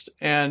past,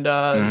 and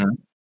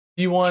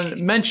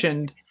D1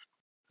 mentioned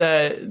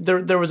that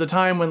there was a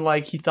time when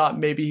like he thought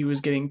maybe he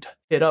was getting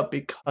hit up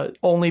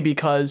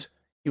because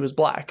he was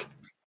black,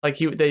 like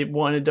they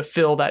wanted to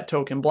fill that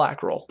token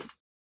black role.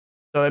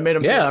 So it made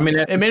him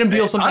it made him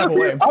feel some type of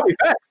way. Probably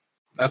facts.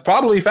 That's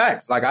probably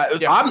facts. Like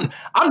I'm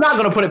not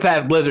gonna put it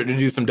past Blizzard to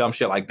do some dumb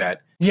shit like that.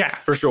 Yeah,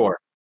 for sure.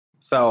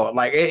 So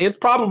like it's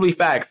probably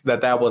facts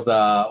that was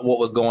what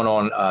was going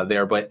on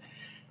there, but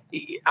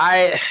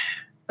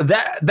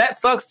that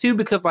sucks too,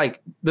 because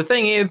like the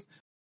thing is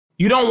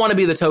you don't want to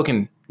be the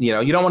token, you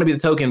know, you don't want to be the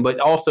token, but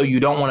also you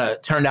don't want to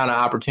turn down an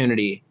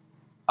opportunity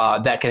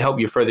that can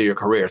help you further your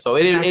career. So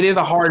it is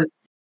a hard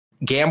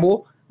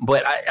gamble,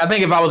 but I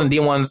think if I was in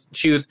D1's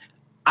shoes,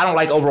 I don't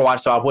like Overwatch,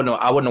 so I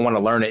wouldn't want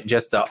to learn it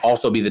just to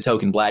also be the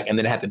token black and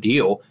then have to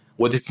deal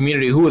with this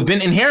community who has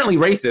been inherently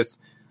racist.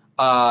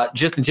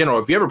 Just in general,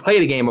 if you ever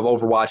played a game of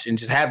Overwatch and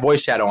just had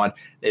voice chat on,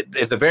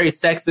 it's a very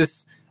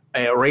sexist,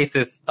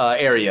 racist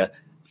area.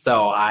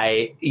 So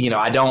I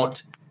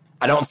don't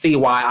see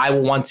why I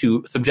will want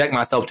to subject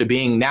myself to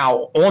being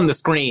now on the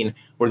screen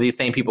where these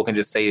same people can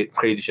just say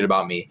crazy shit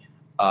about me.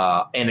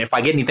 And if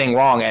I get anything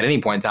wrong at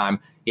any point in time,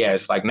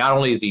 it's like not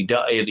only is he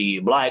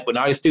black, but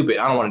now he's stupid.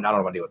 I don't want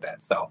to deal with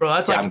that. So, bro,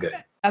 I'm good.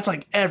 That's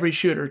like every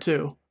shooter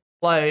too.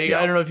 Like,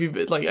 I don't know if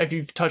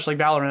you've touched like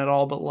Valorant at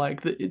all, but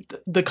like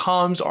the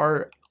comms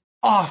are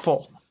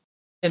awful.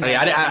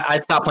 I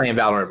stopped playing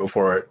Valorant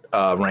before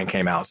rank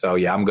came out, so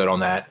yeah, I'm good on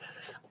that.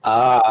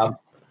 Either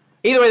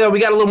way, though, we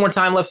got a little more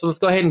time left, so let's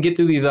go ahead and get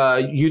through these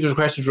users'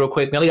 questions real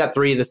quick. We only got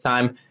 3 this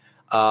time,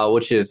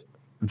 which is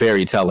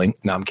very telling.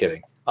 No, I'm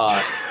kidding.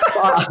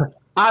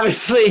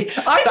 Obviously,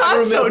 I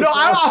thought so. No,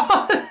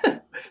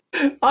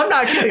 I'm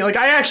not kidding. Like,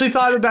 I actually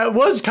thought that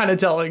was kind of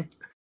telling.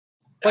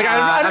 Like,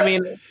 I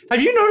mean,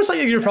 have you noticed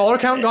like your follower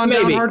count gone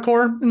down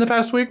hardcore in the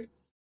past week?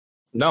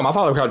 No, my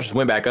follower count just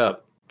went back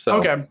up. So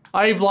okay,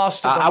 I've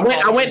lost. I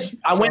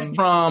went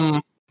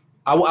from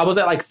I was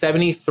at like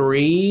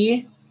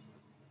 73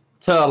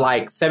 to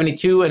like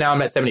 72, and now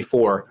I'm at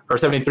 74 or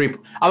 73.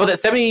 I was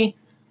at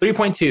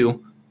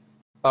 73.2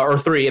 or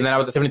 3, and then I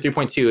was at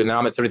 73.2, and now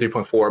I'm at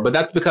 73.4. But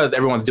that's because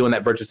everyone's doing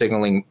that virtue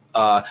signaling.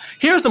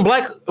 Here are some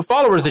black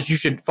followers that you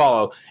should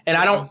follow, and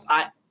I don't.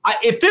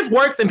 If this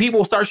works and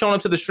people start showing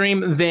up to the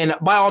stream, then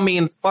by all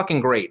means,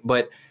 fucking great.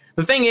 But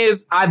the thing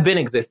is, I've been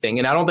existing,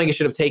 and I don't think it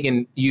should have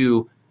taken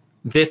you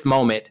this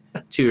moment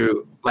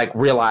to like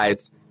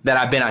realize that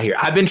I've been out here.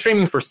 I've been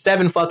streaming for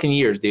 7 fucking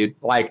years, dude.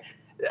 Like,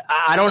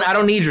 I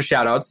don't need your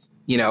shout outs,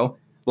 you know?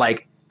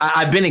 Like,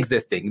 I've been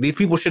existing. These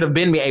people should have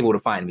been able to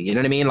find me. You know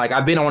what I mean? Like,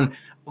 I've been on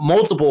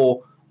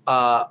multiple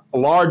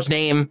large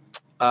name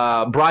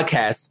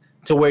broadcasts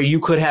to where you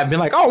could have been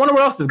like, oh, I wonder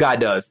what else this guy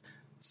does.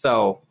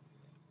 So,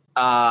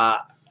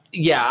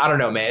 yeah, I don't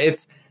know, man.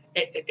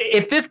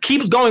 If this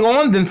keeps going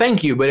on, then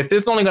thank you. But if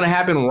this is only going to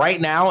happen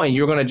right now and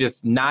you're going to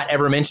just not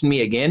ever mention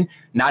me again,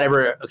 not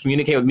ever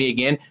communicate with me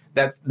again,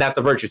 that's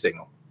a virtue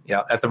signal.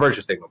 Yeah, that's a virtue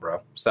signal,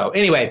 bro. So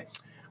anyway,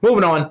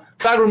 moving on.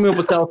 Sagar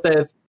Patel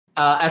says,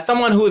 as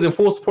someone who is in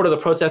full support of the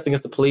protest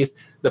against the police,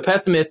 the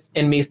pessimist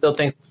in me still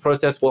thinks the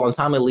protest will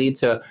ultimately lead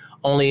to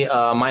only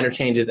minor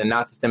changes and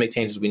not systemic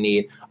changes we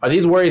need. Are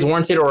these worries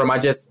warranted, or am I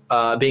just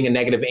being a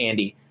negative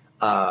Andy?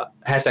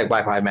 Hashtag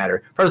Black Lives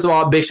Matter. First of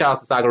all, big shout out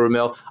to Saga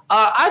Ramil.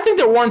 I think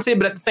they're warranted,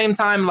 but at the same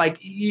time, like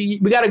we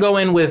got to go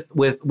in with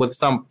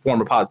some form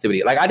of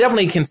positivity. Like I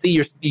definitely can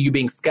see you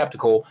being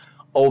skeptical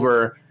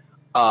over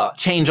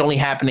change only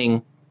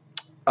happening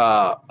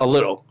a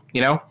little,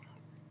 you know,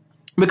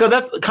 because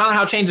that's kind of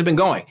how change has been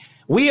going.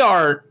 We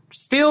are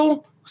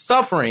still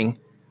suffering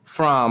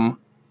from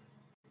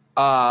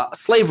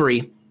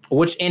slavery,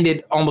 which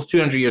ended almost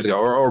 200 years ago,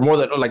 or more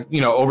than like,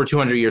 you know, over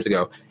 200 years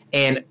ago.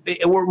 And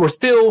we're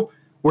still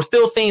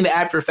seeing the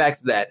after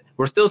effects of that.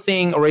 We're still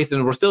seeing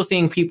racism. We're still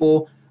seeing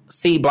people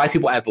see black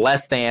people as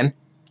less than.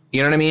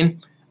 You know what I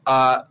mean?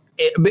 But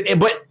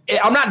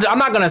I'm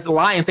not gonna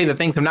lie and say that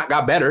things have not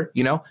got better.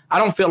 You know, I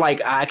don't feel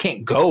like I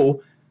can't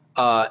go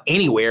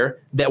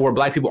anywhere that where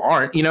black people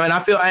aren't. You know, and I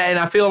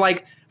feel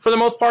like for the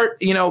most part,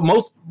 you know,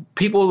 most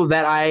people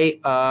that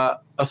I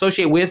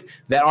associate with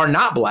that are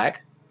not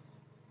black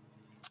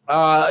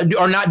do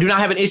not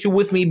have an issue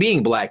with me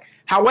being black.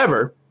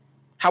 However,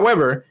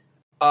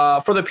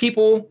 for the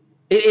people,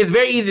 it is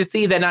very easy to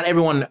see that not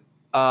everyone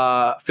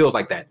feels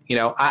like that. You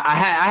know, I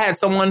had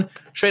someone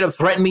straight up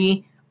threaten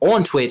me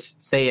on Twitch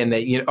saying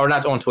that, you know, or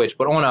not on Twitch,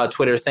 but on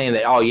Twitter saying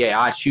that, oh yeah,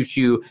 I'd shoot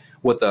you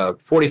with a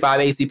 45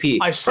 ACP.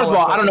 First of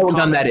all, I don't know what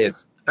gun that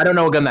is. I don't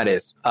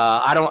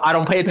I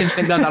don't pay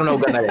attention to guns. I don't know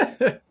what gun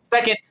that is.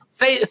 Second,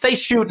 say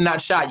shoot and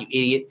not shot, you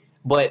idiot.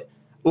 But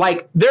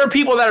like, there are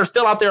people that are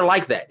still out there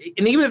like that.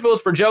 And even if it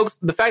was for jokes,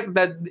 the fact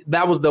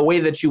that was the way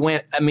that you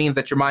went, it means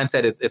that your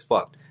mindset is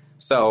fucked.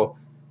 So,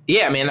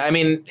 yeah, man, I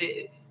mean,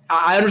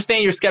 I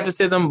understand your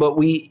skepticism,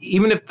 but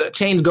even if the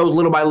change goes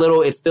little by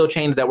little, it's still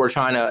change that we're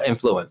trying to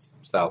influence.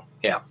 So,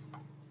 yeah.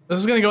 This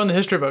is going to go in the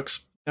history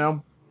books, you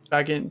know,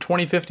 back in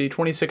 2050,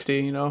 2060,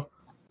 you know,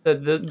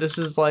 that this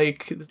is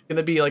like going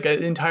to be like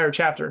an entire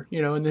chapter,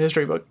 you know, in the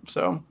history book.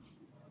 So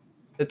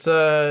it's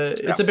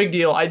a big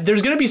deal.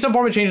 There's going to be some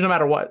form of change no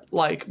matter what.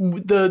 Like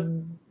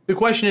the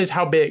question is,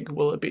 how big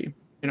will it be?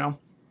 You know?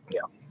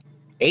 Yeah.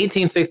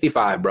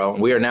 1865, bro.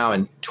 We are now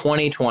in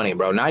 2020,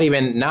 bro. Not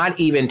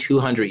even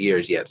 200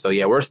 years yet. So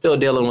yeah, we're still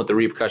dealing with the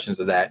repercussions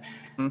of that.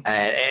 Mm-hmm.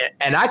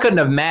 And I could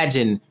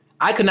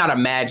not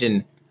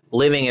imagine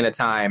living in a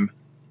time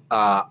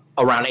around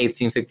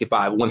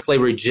 1865 when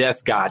slavery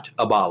just got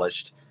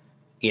abolished.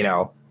 You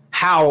know,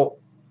 how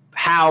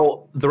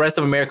the rest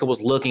of America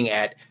was looking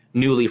at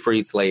newly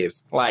freed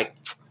slaves. Like,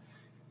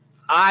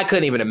 I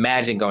couldn't even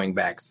imagine going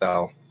back.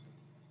 So,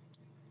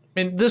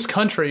 I mean, this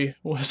country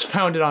was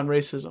founded on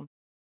racism,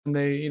 and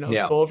they, you know,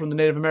 stole from the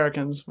Native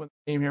Americans when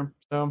they came here.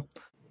 So,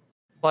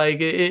 like,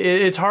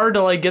 it's hard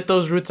to like get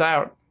those roots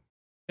out.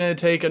 It's gonna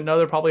take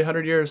another probably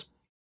 100 years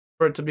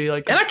for it to be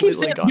like. And I keep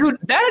saying, dude,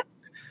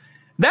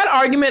 that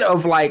argument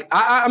of like,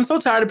 I'm so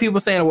tired of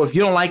people saying, well, if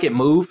you don't like it,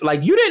 move.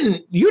 Like, you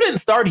didn't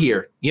start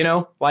here, you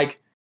know, like.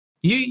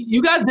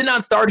 You guys did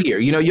not start here.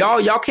 You know,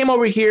 y'all came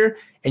over here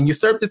and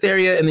usurped this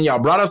area, and then y'all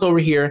brought us over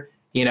here.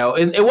 You know,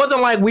 it wasn't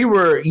like we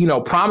were, you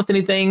know, promised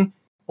anything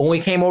when we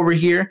came over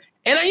here.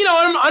 And, you know,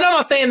 I'm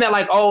not saying that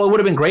like, oh, it would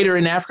have been greater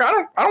in Africa.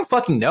 I don't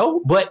fucking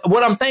know. But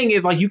what I'm saying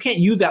is like, you can't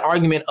use that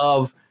argument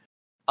of,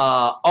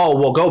 oh,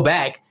 well, go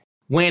back,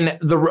 when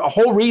the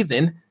whole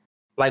reason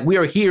like we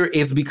are here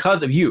is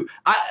because of you.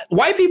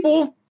 White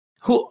people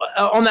who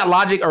on that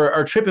logic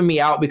are tripping me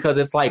out, because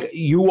it's like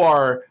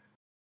you're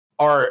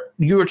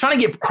trying to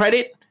get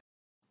credit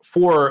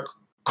for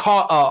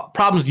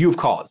problems you've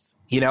caused.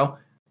 You know,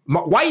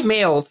 white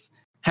males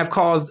have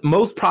caused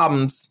most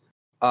problems,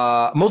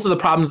 most of the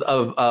problems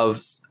of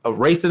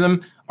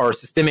racism or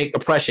systemic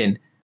oppression,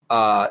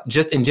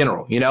 just in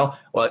general. You know,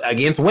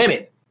 against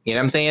women, You know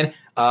what I'm saying?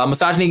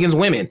 Misogyny against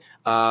women,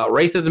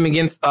 racism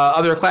against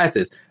other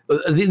classes.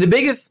 The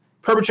biggest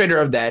perpetrator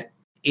of that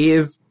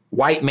is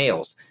white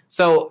males.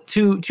 So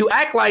to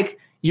act like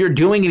you're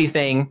doing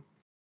anything,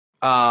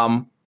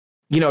 to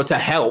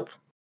help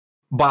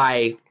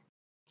by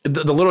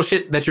the little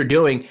shit that you're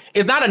doing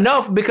is not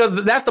enough,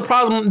 because that's the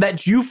problem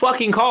that you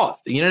fucking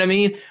caused. You know what I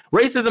mean?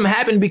 Racism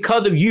happened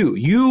because of you.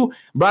 You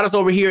brought us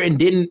over here and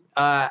didn't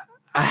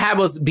have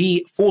us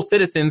be full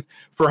citizens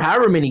for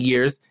however many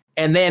years.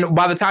 And then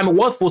by the time it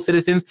was full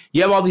citizens,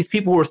 you have all these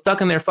people who are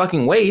stuck in their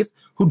fucking ways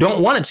who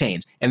don't want to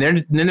change. And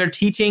they're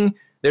teaching,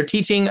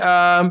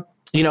 the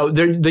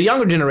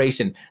younger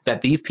generation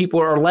that these people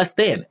are less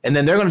than. And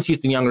then they're going to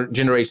teach the younger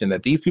generation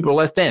that these people are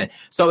less than.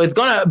 So it's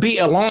going to be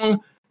a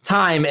long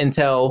time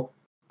until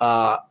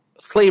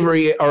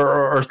slavery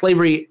or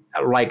slavery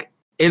like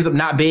ends up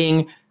not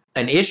being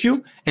an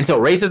issue, until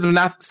racism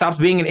stops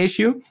being an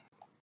issue,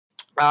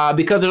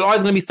 because there's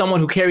always going to be someone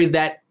who carries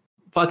that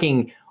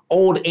fucking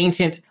old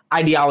ancient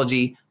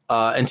ideology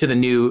into the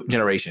new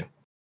generation.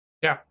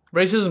 Yeah,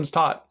 racism's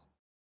taught.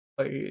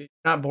 Like, you're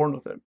not born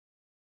with it.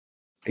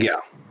 Yeah.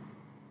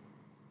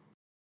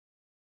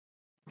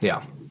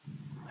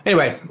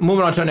 Anyway,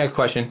 moving on to our next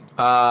question.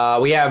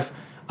 We have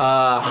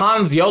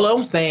Hans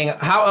Yolo saying,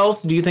 how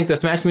else do you think the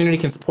Smash community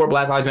can support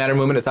Black Lives Matter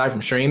movement aside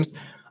from streams?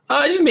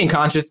 Just being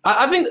conscious.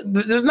 I think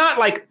there's not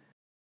like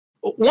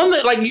one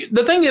that like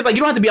the thing is like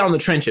you don't have to be out in the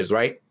trenches,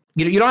 right?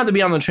 You don't have to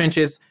be out in the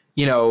trenches,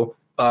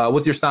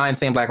 with your sign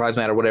saying Black Lives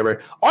Matter,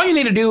 whatever. All you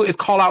need to do is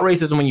call out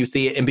racism when you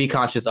see it and be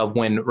conscious of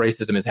when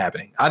racism is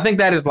happening. I think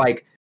that is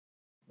like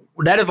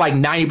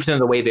 90% of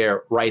the way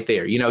there, right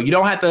there. You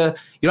don't have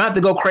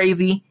to go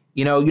crazy.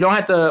 You don't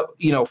have to,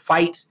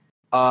 fight.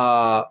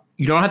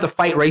 You don't have to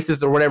fight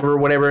racists or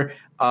whatever.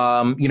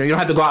 You don't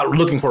have to go out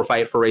looking for a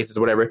fight for racists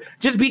or whatever.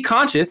 Just be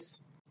conscious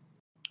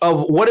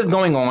of what is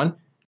going on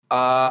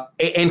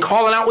and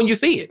call it out when you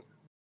see it.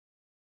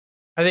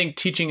 I think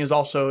teaching is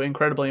also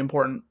incredibly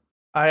important.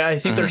 I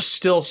think there's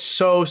still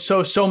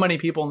so many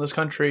people in this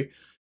country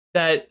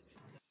that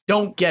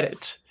don't get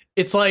it.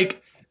 It's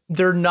like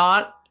they're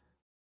not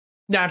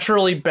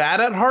naturally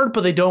bad at heart,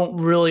 but they don't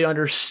really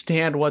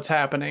understand what's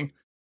happening.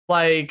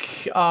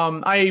 Like,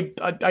 I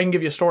can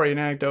give you a story, an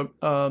anecdote.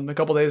 A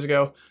couple days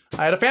ago,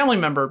 I had a family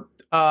member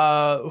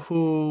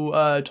who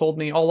told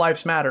me all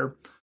lives matter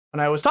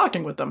when I was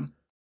talking with them.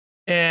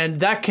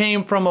 And that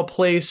came from a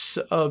place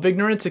of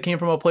ignorance. It came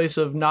from a place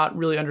of not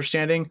really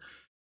understanding.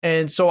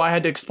 And so I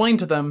had to explain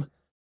to them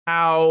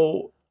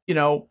how,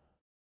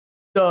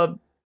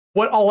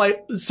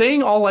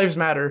 saying all lives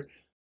matter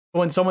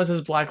when someone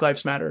says Black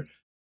Lives Matter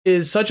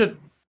is such a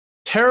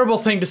terrible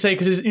thing to say,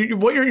 because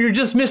you're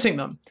just missing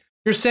them.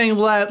 You're saying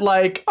that,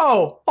 like,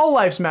 oh, all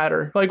lives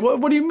matter. Like,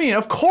 what do you mean?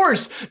 Of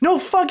course. No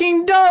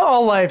fucking duh,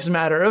 all lives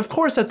matter. Of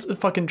course that's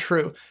fucking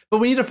true. But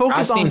we need to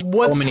focus on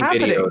what's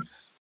happening.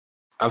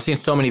 I've seen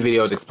so many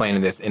videos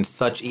explaining this in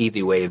such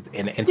easy ways.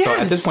 And yes. So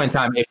at this point in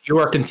time, if you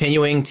are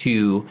continuing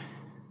to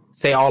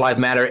say all lives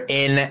matter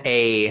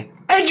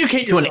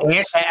educate yourself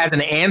as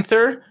an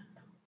answer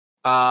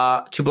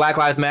to Black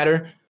Lives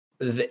Matter,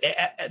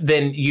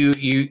 then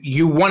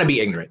you want to be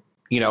ignorant.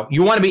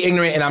 You want to be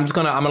ignorant, and I'm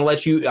gonna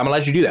let you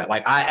do that.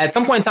 Like, at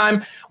some point in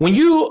time, when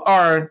you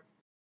are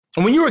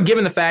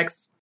given the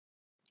facts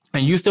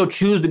and you still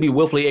choose to be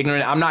willfully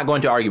ignorant, I'm not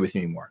going to argue with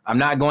you anymore. I'm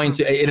not going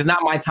to. It is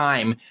not my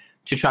time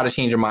to try to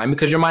change your mind,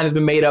 because your mind has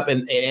been made up,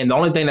 and the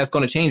only thing that's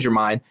going to change your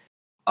mind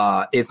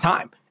is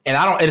time. And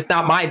I don't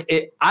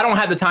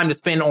have the time to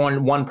spend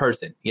on one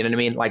person. You know what I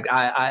mean? Like,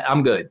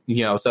 I'm good.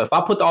 So if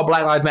I put the all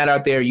Black Lives Matter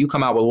out there, you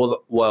come out with,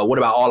 well, what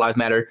about all lives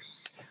matter?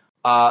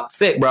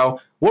 Sick, bro.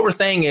 What we're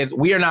saying is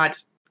we are not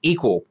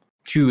equal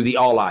to the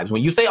all lives.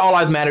 When you say all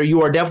lives matter,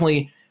 you are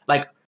definitely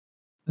like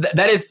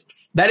that is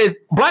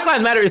Black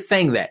Lives Matter is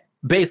saying that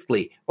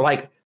basically,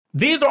 like,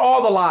 these are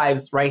all the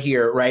lives right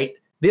here, right?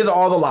 These are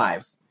all the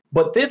lives,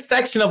 but this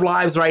section of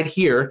lives right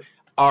here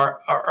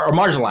are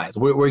marginalized.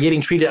 We're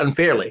getting treated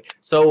unfairly.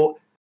 So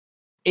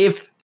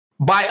if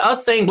by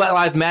us saying Black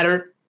Lives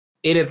Matter,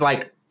 it is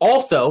like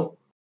also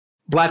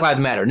Black Lives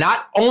Matter.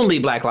 Not only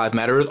Black Lives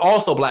Matter, it's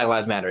also Black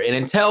Lives Matter. And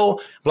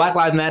until Black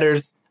Lives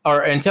Matters,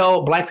 or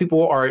until Black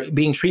people are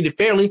being treated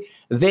fairly,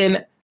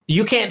 then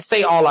you can't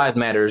say all lives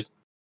matters.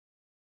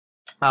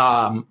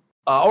 Or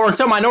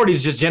until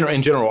minorities just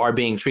in general are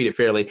being treated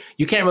fairly,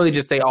 you can't really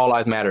just say all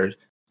lives matter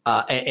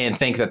and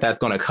think that that's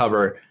going to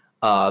cover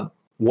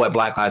what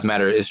Black Lives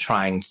Matter is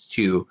trying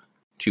to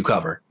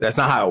cover. That's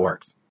not how it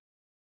works.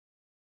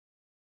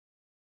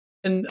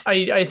 And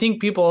I think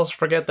people also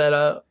forget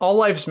that all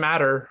lives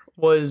matter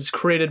was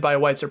created by a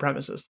white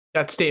supremacist.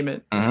 That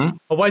statement, a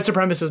white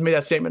supremacist made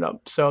that statement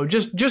up. So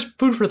just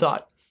food for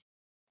thought.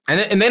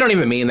 And they don't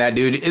even mean that,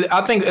 dude.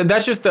 I think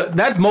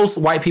that's most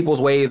white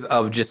people's ways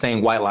of just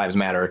saying white lives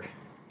matter,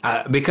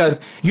 because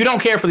you don't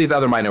care for these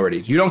other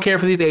minorities. You don't care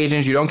for these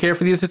Asians. You don't care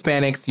for these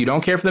Hispanics. You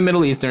don't care for the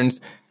Middle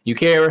Easterns. You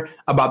care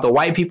about the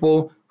white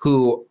people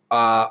who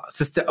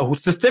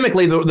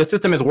systemically the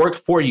system has worked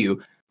for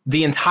you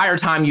the entire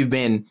time you've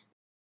been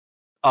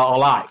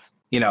alive.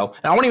 You know,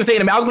 and I won't even say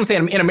I was going to say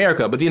in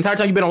America, but the entire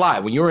time you've been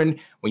alive, when you're in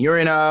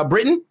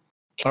Britain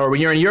or when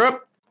you're in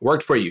Europe,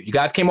 worked for you. You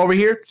guys came over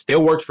here,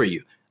 still worked for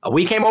you.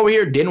 We came over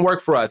here, didn't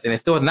work for us, and it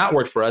still has not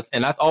worked for us.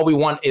 And that's all we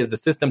want is the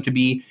system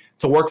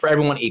to work for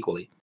everyone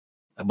equally.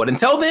 But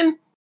until then,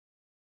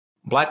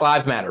 Black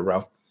Lives Matter,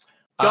 bro.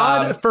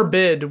 God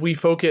forbid we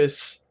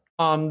focus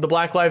on the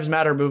Black Lives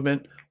Matter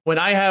movement when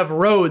I have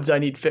roads I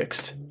need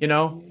fixed. You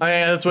know,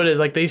 that's what it is.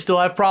 Like, they still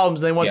have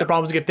problems. And they want their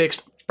problems to get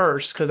fixed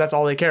first because that's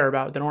all they care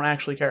about. They don't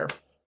actually care.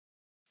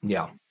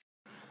 Yeah.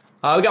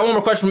 We got one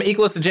more question from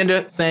Equalist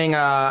Agenda saying,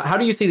 how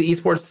do you see the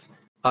esports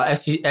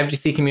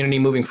FGC community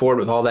moving forward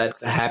with all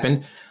that's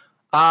happened?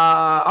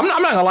 I'm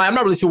not gonna lie, I'm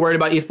not really too worried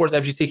about esports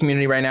FGC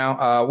community right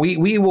now.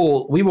 We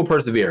will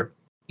persevere.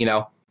 You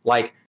know,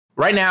 like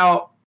right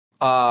now,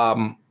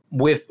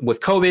 with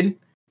COVID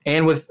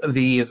and with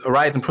these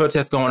riots and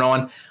protests going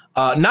on,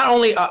 not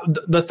only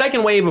the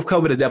second wave of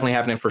COVID is definitely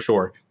happening for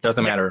sure.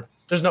 Doesn't matter.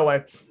 There's no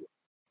way.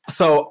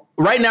 So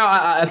right now,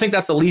 I think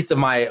that's the least of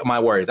my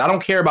worries. I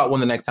don't care about when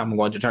the next time I'm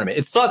going to a tournament.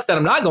 It sucks that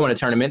I'm not going to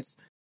tournaments,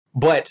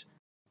 but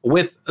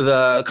with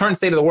the current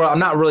state of the world, I'm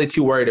not really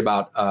too worried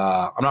about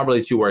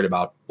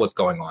what's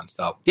going on.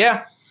 So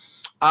yeah,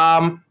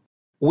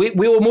 we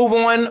will move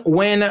on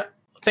when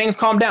things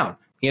calm down.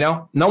 You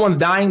know, no one's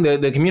dying.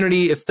 The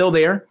community is still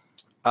there.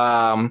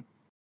 Or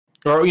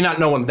not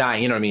no one's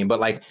dying. You know what I mean? But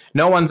like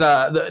no one's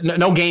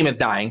no game is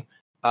dying.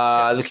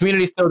 The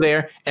community is still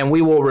there, and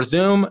we will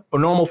resume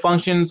normal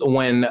functions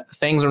when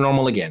things are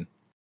normal again.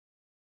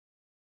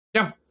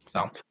 Yeah.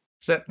 So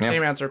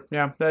same answer.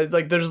 Yeah.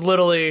 Like there's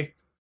literally,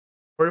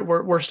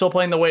 we're still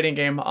playing the waiting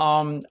game.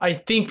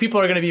 I think people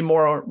are going to be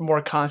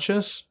more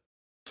conscious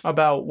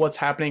about what's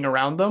happening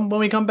around them when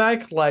we come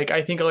back. Like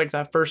I think like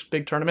that first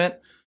big tournament,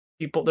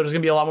 there's going to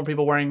be a lot more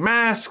people wearing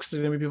masks.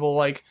 There's going to be people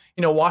like,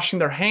 you know, washing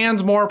their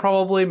hands more,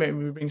 probably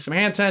maybe bring some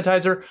hand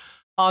sanitizer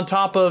on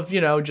top of,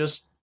 you know,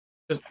 just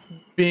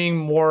being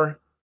more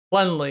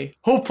cleanly.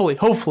 Hopefully.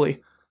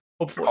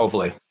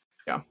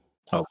 Yeah.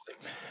 Hopefully.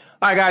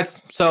 All right,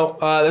 guys. So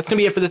that's going to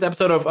be it for this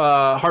episode of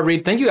Hard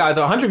Reads. Thank you guys.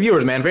 100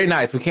 viewers, man. Very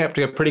nice. We kept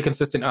a pretty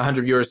consistent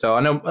 100 viewers. So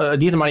I know a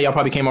decent amount of y'all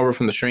probably came over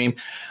from the stream.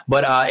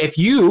 But if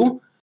you,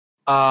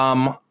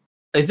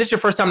 is this your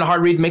first time to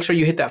Hard Reads, make sure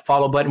you hit that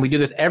follow button. We do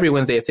this every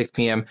Wednesday at 6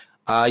 p.m.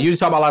 Usually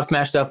talk about a lot of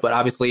Smash stuff, but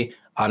obviously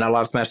not a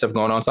lot of Smash stuff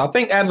going on. So I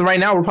think as of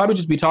right now, we'll probably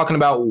just be talking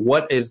about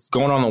what is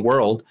going on in the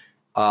world.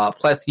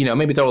 Plus, you know,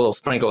 maybe throw a little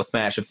sprinkle of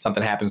Smash if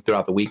something happens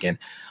throughout the weekend.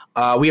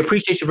 We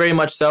appreciate you very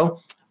much.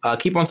 So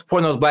keep on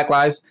supporting those Black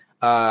lives.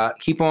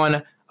 Keep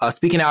on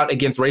speaking out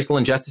against racial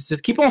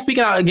injustices. Keep on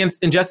speaking out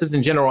against injustice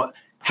in general.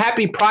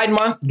 Happy Pride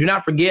Month. Do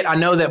not forget. I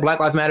know that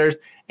Black Lives Matters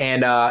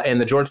and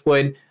the George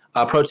Floyd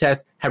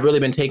protests have really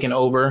been taken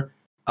over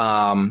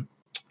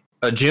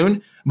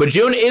June. But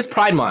June is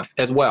Pride Month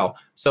as well.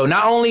 So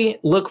not only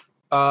look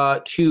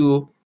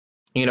to,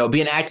 you know,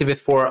 be an activist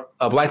for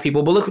Black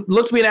people, but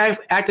look to be an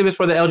activist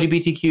for the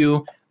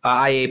LGBTQ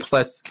IA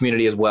plus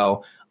community as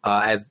well.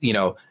 As you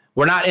know,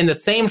 we're not in the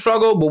same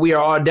struggle, but we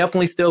are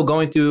definitely still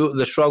going through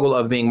the struggle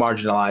of being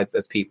marginalized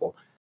as people.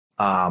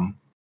 Yeah,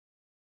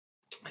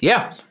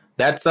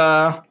 that's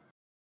all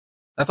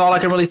I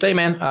can really say,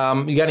 man.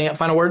 You got any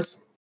final words?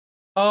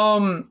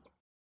 I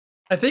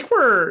think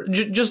we're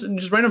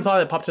just random thought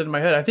that popped into my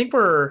head. I think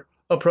we're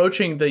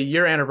approaching the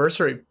year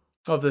anniversary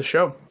of the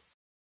show.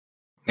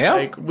 Yeah,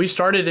 like we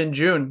started in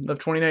June of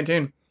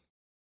 2019.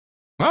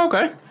 Oh,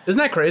 okay, isn't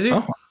that crazy?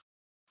 Oh,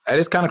 that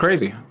is kind of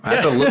crazy. I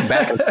have to look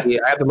back. I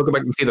have to look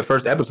back and see the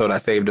first episode I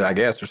saved, I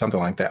guess, or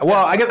something like that.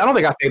 Well, I don't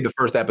think I saved the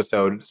first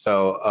episode,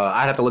 so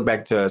I'd have to look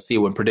back to see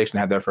when Prediction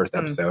had their first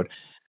episode.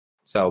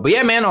 So, but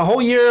yeah, man, a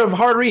whole year of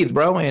Hard Reads,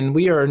 bro, and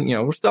we are, you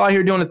know, we're still out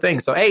here doing the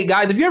thing. So, hey,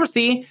 guys, if you ever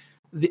see,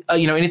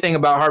 you know, anything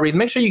about Hard Reads,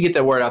 make sure you get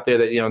that word out there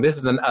that, you know, this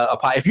is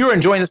if you're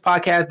enjoying this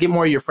podcast, get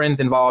more of your friends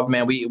involved,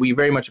 man. We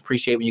very much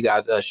appreciate when you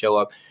guys show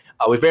up.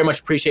 We very much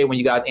appreciate when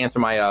you guys answer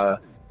my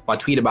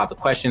tweet about the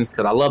questions,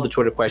 because I love the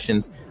Twitter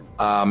questions.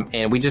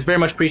 And we just very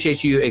much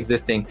appreciate you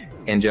existing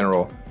in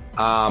general.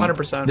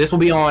 100%. This will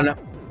be on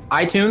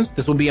iTunes.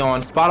 This will be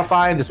on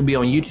Spotify. This will be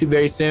on YouTube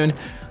very soon.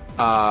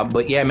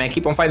 But yeah, man,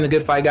 keep on fighting the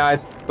good fight,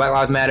 guys. Black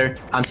Lives Matter.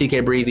 I'm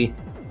TK Breezy.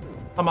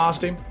 I'm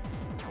Austin.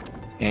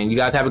 And you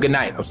guys have a good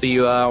night. I'll see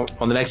you on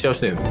the next show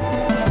soon.